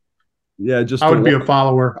videos. Yeah, just I would be a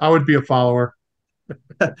follower.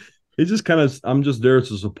 It's just kind of, I'm just there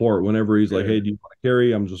to support whenever he's like, hey, do you want to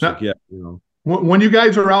carry? I'm just Now, like, yeah, you know. when you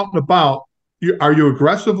guys are out and about, are you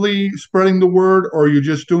aggressively spreading the word, or are you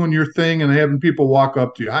just doing your thing and having people walk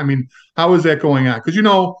up to you? I mean, how is that going on? Because you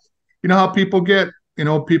know how people get.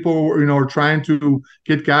 People are trying to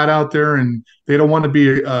get God out there, and they don't want to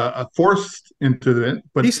be forced into it.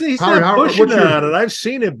 But he's not pushing what's your, on it. I've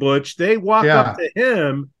seen it, Butch. They walk up to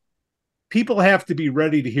him. People have to be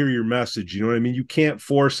ready to hear your message. You know what I mean? You can't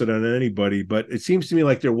force it on anybody, but it seems to me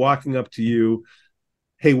like they're walking up to you.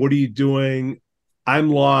 Hey, what are you doing? I'm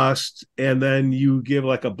lost. And then you give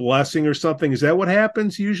like a blessing or something. Is that what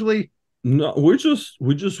happens usually? No, we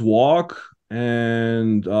just walk,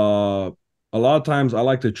 and a lot of times I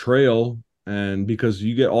like to trail, and because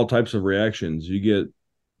you get all types of reactions. You get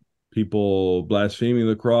people blaspheming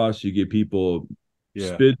the cross, you get people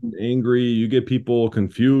spitting angry, you get people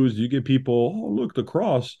confused, you get people, oh, look, the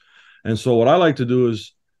cross. And so what I like to do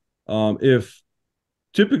is, if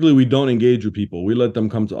typically we don't engage with people, we let them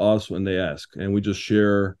come to us when they ask, and we just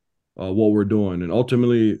share what we're doing. And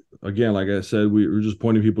ultimately, again, like I said, we're just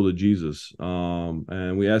pointing people to Jesus,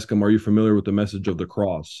 and we ask them, are you familiar with the message of the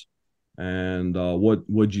cross and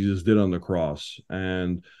what Jesus did on the cross?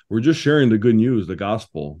 And we're just sharing the good news, the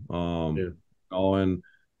gospel. And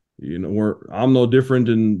I'm no different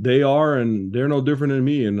than they are, and they're no different than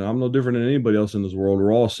me, and I'm no different than anybody else in this world.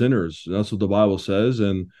 We're all sinners. That's what the Bible says.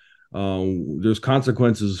 And there's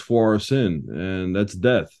consequences for our sin, and that's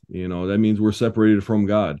death. That means we're separated from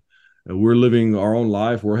God, and we're living our own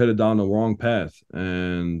life. We're headed down the wrong path,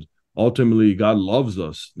 and ultimately God loves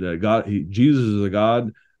us. That Jesus is a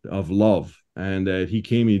God of love, and that he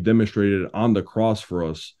came, he demonstrated on the cross for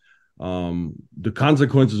us. The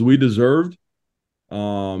consequences we deserved,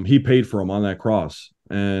 he paid for them on that cross.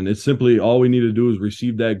 And it's simply, all we need to do is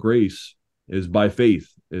receive that grace is by faith.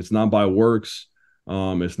 It's not by works.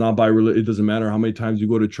 It's not by it doesn't matter how many times you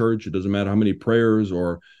go to church. It doesn't matter how many prayers,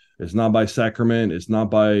 or it's not by sacrament. It's not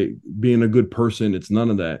by being a good person. It's none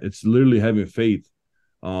of that. It's literally having faith.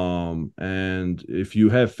 And if you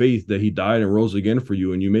have faith that he died and rose again for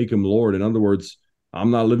you, and you make him Lord, in other words,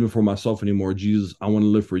 I'm not living for myself anymore. Jesus, I want to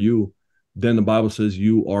live for you. Then the Bible says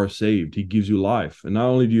you are saved. He gives you life. And not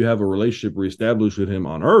only do you have a relationship reestablished with him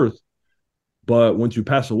on earth, but once you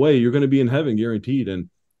pass away, you're going to be in heaven, guaranteed. And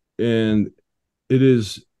it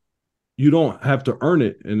is, you don't have to earn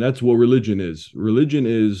it. And that's what religion is. Religion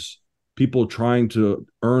is people trying to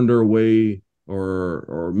earn their way,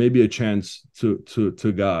 or maybe a chance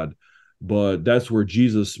to God. But that's where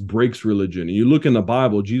Jesus breaks religion. And you look in the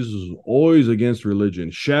Bible, Jesus was always against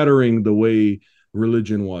religion, shattering the way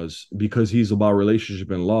religion was, because he's about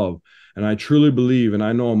relationship and love. And I truly believe, and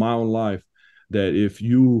I know in my own life, that if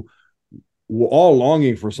we're all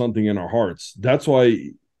longing for something in our hearts. That's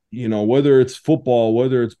why, whether it's football,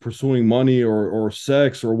 whether it's pursuing money or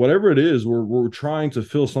sex or whatever it is, we're trying to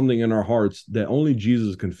fill something in our hearts that only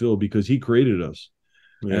Jesus can fill, because he created us.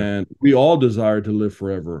 And we all desire to live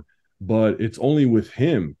forever, but it's only with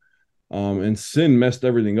him. And sin messed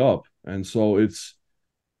everything up. And so it's,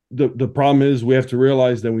 the problem is, we have to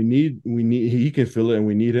realize that we need he can fill it, and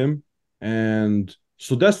we need him. And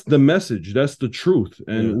so that's the message, that's the truth.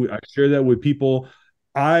 And I share that with people.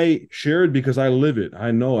 I share it because I live it,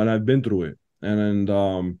 I know, and I've been through it.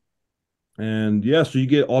 So you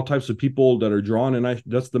get all types of people that are drawn, and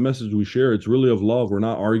that's the message we share. It's really of love. We're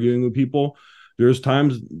not arguing with people. There's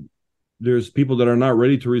people that are not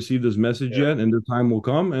ready to receive this message yet, and their time will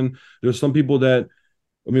come. And there's some people that,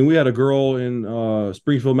 we had a girl in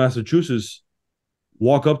Springfield, Massachusetts,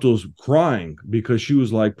 walk up to us crying because she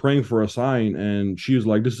was like praying for a sign, and she was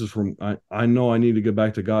like, this is from, I know I need to get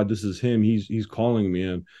back to God. This is him. He's calling me.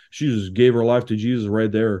 And she just gave her life to Jesus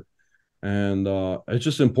right there. And it's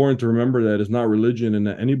just important to remember that it's not religion, and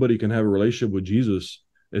that anybody can have a relationship with Jesus.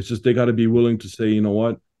 It's just, they got to be willing to say, you know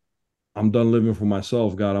what, I'm done living for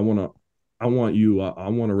myself. God, I want you. I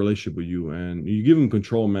want a relationship with you. And you give him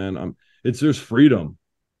control, man. There's freedom.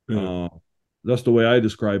 That's the way I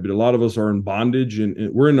describe it. A lot of us are in bondage,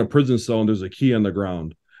 and we're in a prison cell, and there's a key on the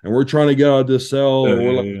ground, and we're trying to get out of this cell.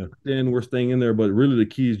 We're staying in there, but really the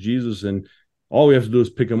key is Jesus, and all we have to do is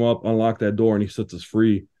pick him up, unlock that door, and he sets us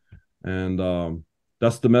free. And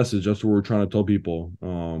that's the message. That's what we're trying to tell people.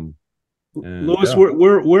 Louis,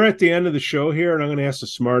 we're at the end of the show here, and I'm going to ask a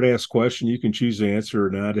smart ass question. You can choose to answer or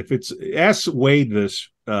not. Ask Wade this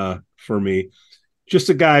for me. Just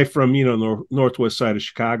a guy from, northwest side of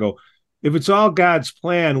Chicago. If it's all God's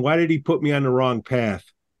plan, why did he put me on the wrong path?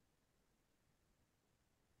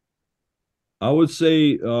 I would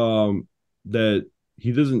say that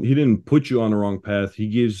he didn't put you on the wrong path. He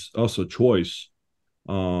gives us a choice.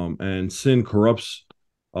 And sin corrupts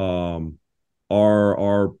our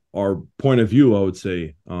point of view, I would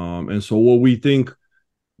say. And so what we think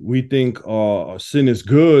sin is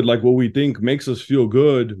good, like what we think makes us feel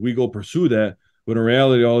good, we go pursue that. But in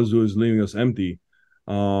reality, all it's doing is leaving us empty.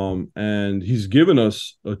 And he's given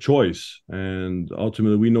us a choice, and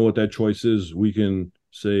ultimately we know what that choice is. We can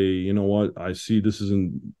say, you know what, I see this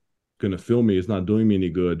isn't going to fill me. It's not doing me any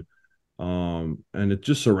good. And it's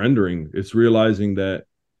just surrendering. It's realizing that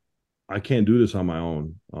I can't do this on my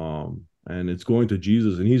own. And it's going to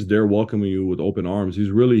Jesus, and he's there welcoming you with open arms.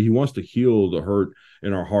 He wants to heal the hurt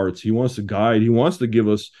in our hearts. He wants to guide. He wants to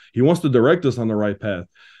direct us on the right path.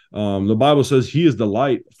 The Bible says he is the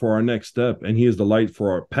light for our next step, and he is the light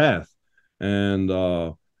for our path. And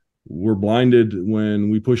we're blinded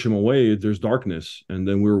when we push him away. There's darkness, and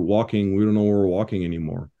then we don't know where we're walking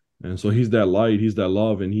anymore. And so he's that light, he's that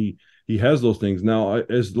love, and he has those things. Now,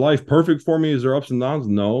 is life perfect for me? Is there ups and downs?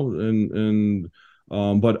 No.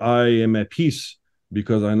 But I am at peace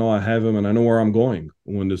because I know I have him, and I know where I'm going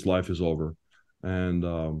when this life is over. And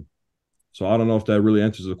so I don't know if that really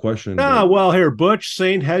answers the question. Well, here, Butch,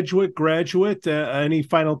 St. Hedgewick graduate. Any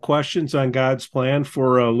final questions on God's plan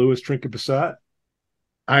for Louis Trinca-Pasat?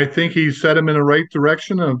 I think he set him in the right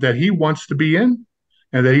direction of that he wants to be in,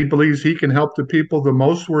 and that he believes he can help the people the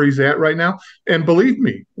most where he's at right now. And believe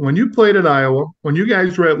me, when you played at Iowa, when you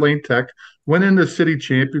guys were at Lane Tech, went into city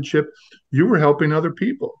championship, you were helping other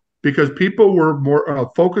people because people were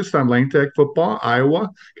more focused on Lane Tech football, Iowa,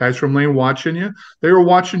 guys from Lane watching you. They were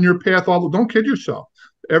watching your path. Don't kid yourself.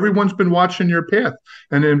 Everyone's been watching your path.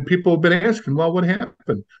 And then people have been asking, well, what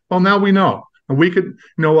happened? Well, now we know. And we could,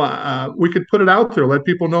 we could put it out there, let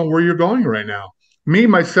people know where you're going right now. Me,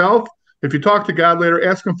 myself, if you talk to God later,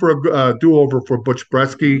 ask him for a do-over for Butch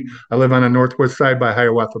Brzeski. I live on the northwest side by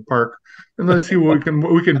Hiawatha Park, and let's see what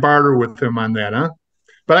we can barter with him on that, huh?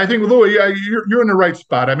 But I think, Louis, you're in the right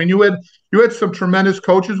spot. I mean, you had some tremendous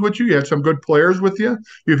coaches with you. You had some good players with you.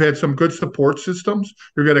 You've had some good support systems.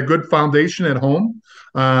 You've got a good foundation at home.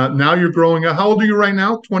 Now you're growing up. How old are you right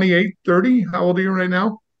now? 28, 30? How old are you right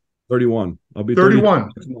now? 31. I'll be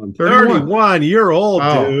 31. 31. You're old,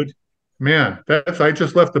 dude. Man, I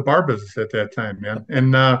just left the bar business at that time, man.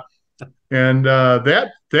 And that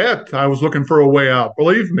I was looking for a way out,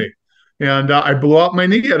 believe me. And I blew out my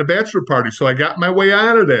knee at a bachelor party, so I got my way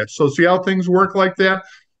out of that. So see how things work like that.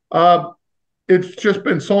 It's just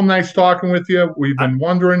been so nice talking with you. We've been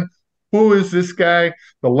wondering, who is this guy,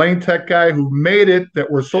 the Lane Tech guy who made it,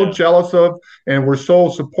 that we're so jealous of and we're so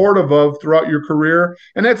supportive of throughout your career?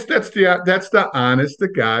 And that's the honest to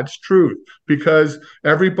God's truth, because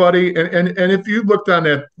everybody and if you looked on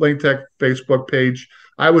that Lane Tech Facebook page,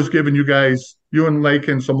 I was giving you and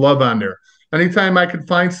Laken, some love on there. Anytime I could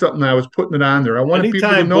find something, I was putting it on there. I wanted people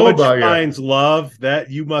to know about you. Anytime Butch finds love, that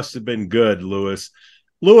you must have been good, Louis.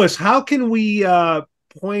 Louis, how can we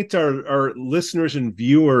point our listeners and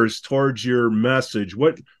viewers towards your message?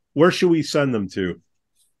 Where should we send them to?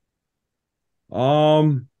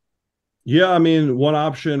 Yeah, I mean, one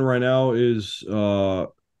option right now is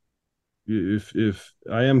if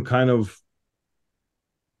I am kind of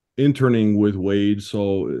interning with Wade,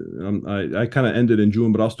 so I kind of ended in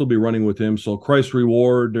June, but I'll still be running with him. So Christ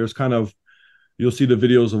Reward, there's you'll see the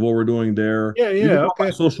videos of what we're doing there. Yeah.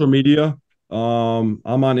 Okay. Social media. I'm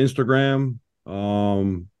on Instagram,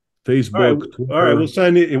 Facebook. All right, we'll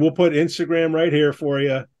send it. We'll put Instagram right here for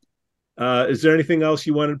you. Is there anything else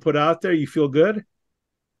you want to put out there? You feel good?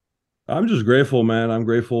 I'm just grateful, man. I'm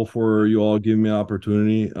grateful for you all giving me an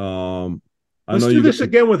opportunity. Let's do this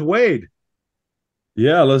again with Wade.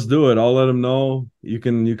 Yeah, let's do it. I'll let him know. You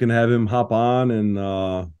can have him hop on,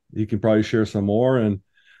 and you can probably share some more. And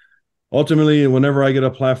ultimately, whenever I get a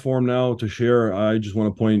platform now to share, I just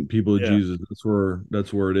want to point people to Jesus.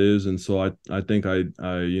 That's where it is. And so I think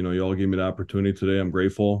you all gave me the opportunity today. I'm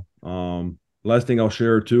grateful. Last thing I'll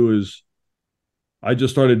share too is I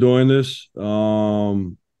just started doing this.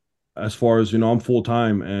 As far as, I'm full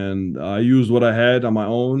time, and I used what I had on my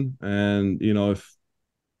own. And, if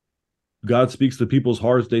God speaks to people's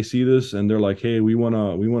hearts, they see this and they're like, hey, we want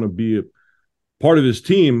to be a part of his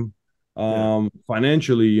team.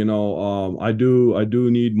 Financially, I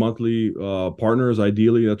do need monthly partners.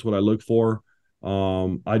 Ideally, that's what I look for.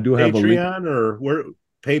 I do have Patreon or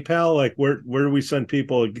PayPal. Like where do we send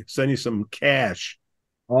people? Send you some cash.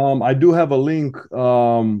 I do have a link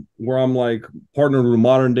where I'm like partnered with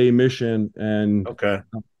Modern Day Mission, and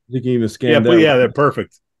you can even scan that. Yeah, they're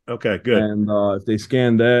perfect. Okay, good. And if they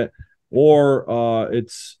scan that, or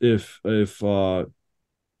it's if they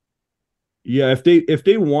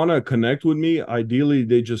want to connect with me, ideally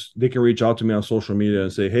they can reach out to me on social media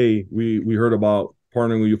and say, hey, we heard about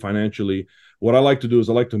partnering with you financially. what I like to do is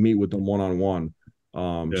I like to meet with them one-on-one.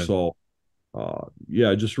 Yeah. So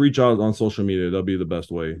yeah, just reach out on social media. That'll be the best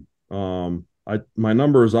way. My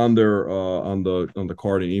number is on there on the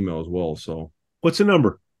card and email as well. So what's the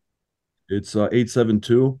number? It's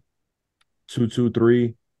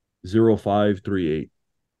 872-223-0538.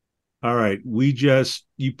 All right.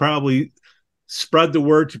 You probably spread the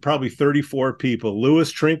word to probably 34 people.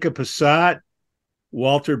 Louis Trinca-Pasat,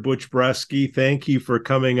 Walter Brzeski, thank you for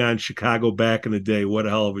coming on Chicago Back in the Day. What a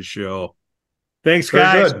hell of a show. Thanks,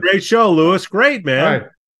 guys. Great show, Louis. Great, man. All right.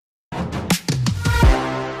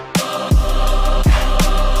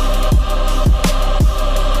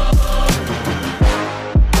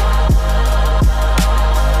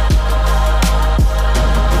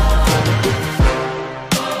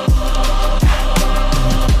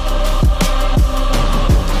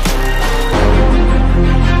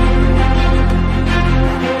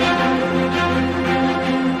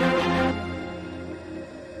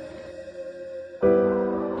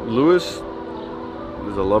 Louis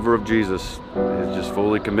is a lover of Jesus. He's just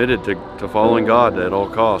fully committed to following God at all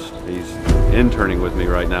costs. He's interning with me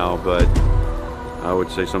right now, but I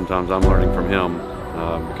would say sometimes I'm learning from him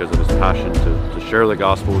because of his passion to share the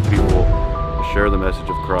gospel with people, to share the message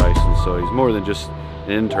of Christ. And so he's more than just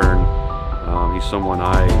an intern. He's someone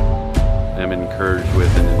I am encouraged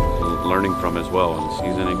with and learning from as well. And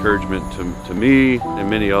he's an encouragement to me and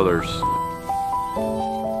many others.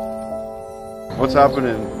 What's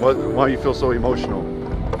happening? Why do you feel so emotional?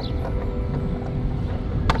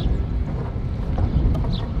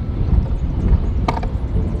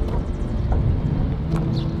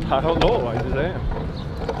 I don't know. I just am.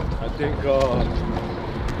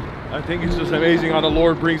 I think it's just amazing how the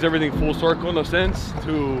Lord brings everything full circle in a sense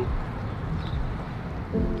to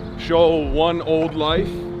show one old life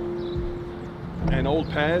and old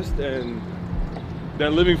past, and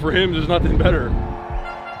then living for Him. There's nothing better.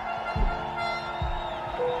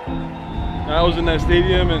 I was in that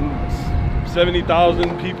stadium and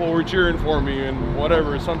 70,000 people were cheering for me and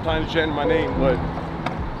whatever, sometimes chanting my name, but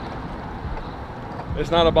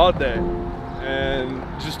it's not about that. And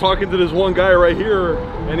just talking to this one guy right here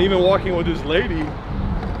and even walking with this lady,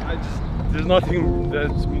 there's nothing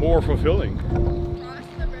that's more fulfilling. Cross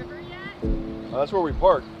the river yet? That's where we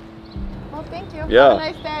parked. Well, thank you. Yeah. Have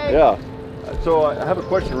a nice day. Yeah. So I have a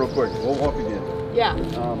question real quick. We'll walk again. Yeah.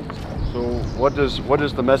 So what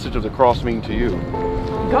does the message of the cross mean to you?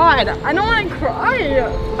 God, I don't want to cry.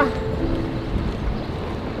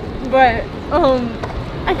 But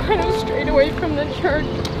I kind of strayed away from the church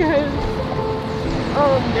because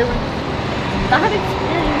there was bad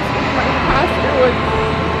experience with my pastor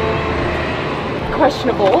was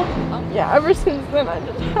questionable. Yeah, ever since then I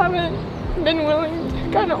just haven't been willing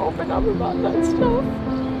to kind of open up about that stuff.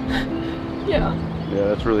 Yeah. Yeah,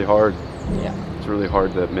 that's really hard. Yeah. It's really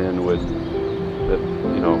hard that men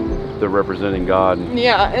they're representing God.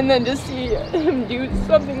 Yeah, and then to see him do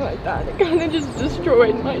something like that, it kind of just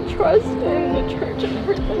destroyed my trust in the church and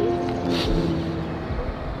everything.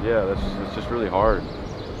 Yeah, it's just really hard.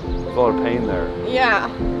 There's a lot of pain there. Yeah.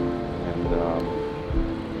 And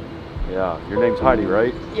yeah, your name's Heidi,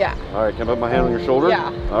 right? Yeah. All right, can I put my hand on your shoulder?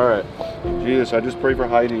 Yeah. All right. Jesus, I just pray for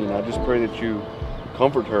Heidi, and I just pray that you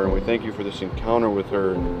comfort her, and we thank you for this encounter with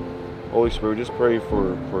her. Holy Spirit, just pray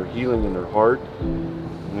for healing in her heart.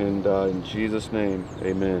 And in Jesus' name,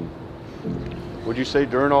 amen. Would you say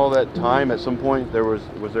during all that time, at some point, was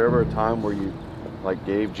there ever a time where you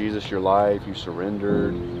gave Jesus your life, you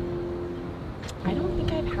surrendered? I don't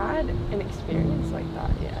think I've had an experience like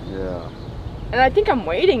that yet. Yeah. And I think I'm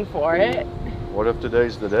waiting for it. What if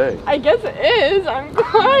today's the day? I guess it is. I'm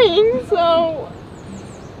crying, so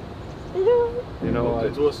yeah. You know,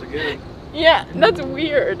 To us again. Yeah, that's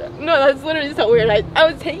weird. No, that's literally so weird. I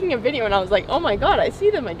was taking a video and I was like, oh my god, I see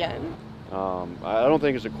them again. I don't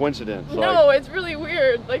think it's a coincidence. No, it's really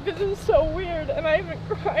weird. Like, this is so weird, and I haven't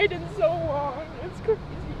cried in so long. It's crazy.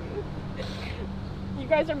 You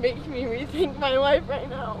guys are making me rethink my life right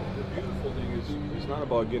now. The beautiful thing is, it's not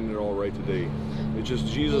about getting it all right today. It's just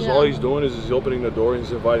Jesus, Yeah. all He's doing is He's opening the door and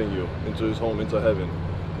He's inviting you into His home, into heaven.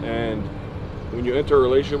 And when you enter a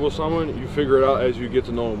relationship with someone, you figure it out as you get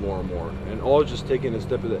to know them more and more. And all just taking a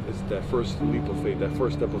step of that, it's that first leap of faith, that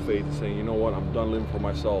first step of faith, saying, you know what, I'm done living for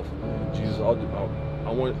myself. Jesus, I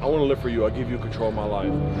want to live for you. I'll give you control of my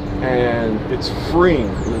life. And it's freeing.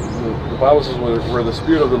 The Bible says where the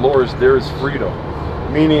Spirit of the Lord is, there is freedom.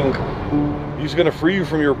 Meaning, He's going to free you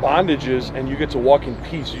from your bondages and you get to walk in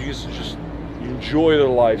peace. You just enjoy the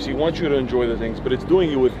life. So He wants you to enjoy the things, but it's doing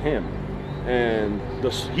it with Him. And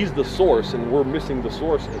He's the source, and we're missing the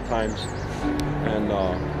source at times. And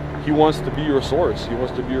He wants to be your source. He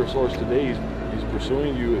wants to be your source today. He's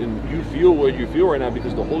pursuing you, and you feel what you feel right now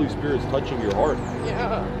because the Holy Spirit's touching your heart.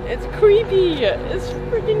 Yeah, it's creepy. It's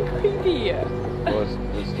freaking creepy. Well,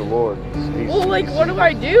 it's the Lord. Well, like, what do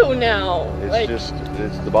I do now? It's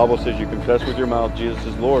the Bible says you confess with your mouth Jesus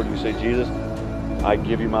is Lord. You say, Jesus, I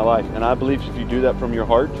give you my life. And I believe if you do that from your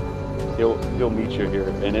heart, He'll meet you here.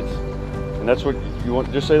 And that's what you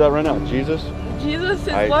want. Just say that right now. Jesus is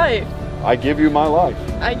life. I give you my life.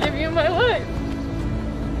 I give you my life.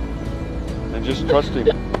 And just trust Him.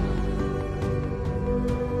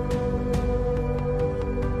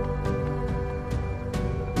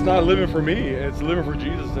 It's not living for me, it's living for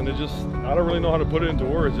Jesus, and I don't really know how to put it into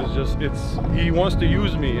words. He wants to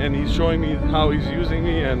use me, and He's showing me how He's using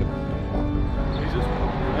me, and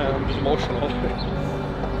I'm just emotional.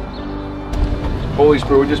 Holy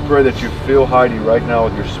Spirit, we just pray that you fill Heidi right now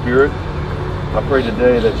with your spirit. I pray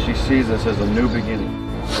today that she sees this as a new beginning.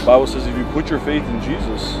 The Bible says if you put your faith in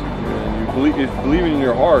Jesus, and you believe in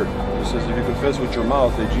your heart, it says if you confess with your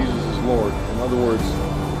mouth that Jesus is Lord. In other words,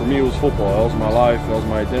 for me, it was football. That was my life. That was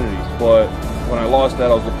my identity. But when I lost that,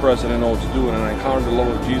 I was depressed. I didn't know what to do. And I encountered the love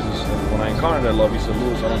of Jesus. And when I encountered that love, He said,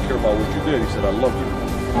 Louis, I don't care about what you did. He said, I love you.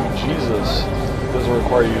 Jesus doesn't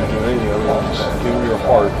require you to do anything other than just give Him your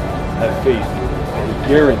heart, have faith, and He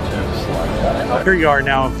guarantees life. Here you are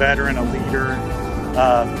now, a veteran, a leader.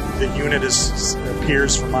 The unit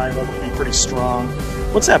appears, from my level, to be pretty strong.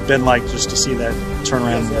 What's that been like, just to see that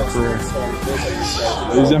turnaround in your career?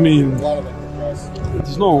 I mean,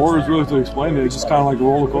 there's no words really to explain it. It's just kind of like a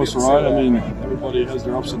roller coaster ride. I mean, everybody has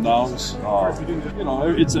their ups and downs. You know,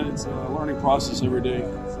 it's a learning process every day.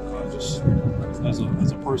 Just as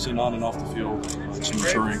a person on and off the field, just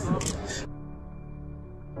maturing.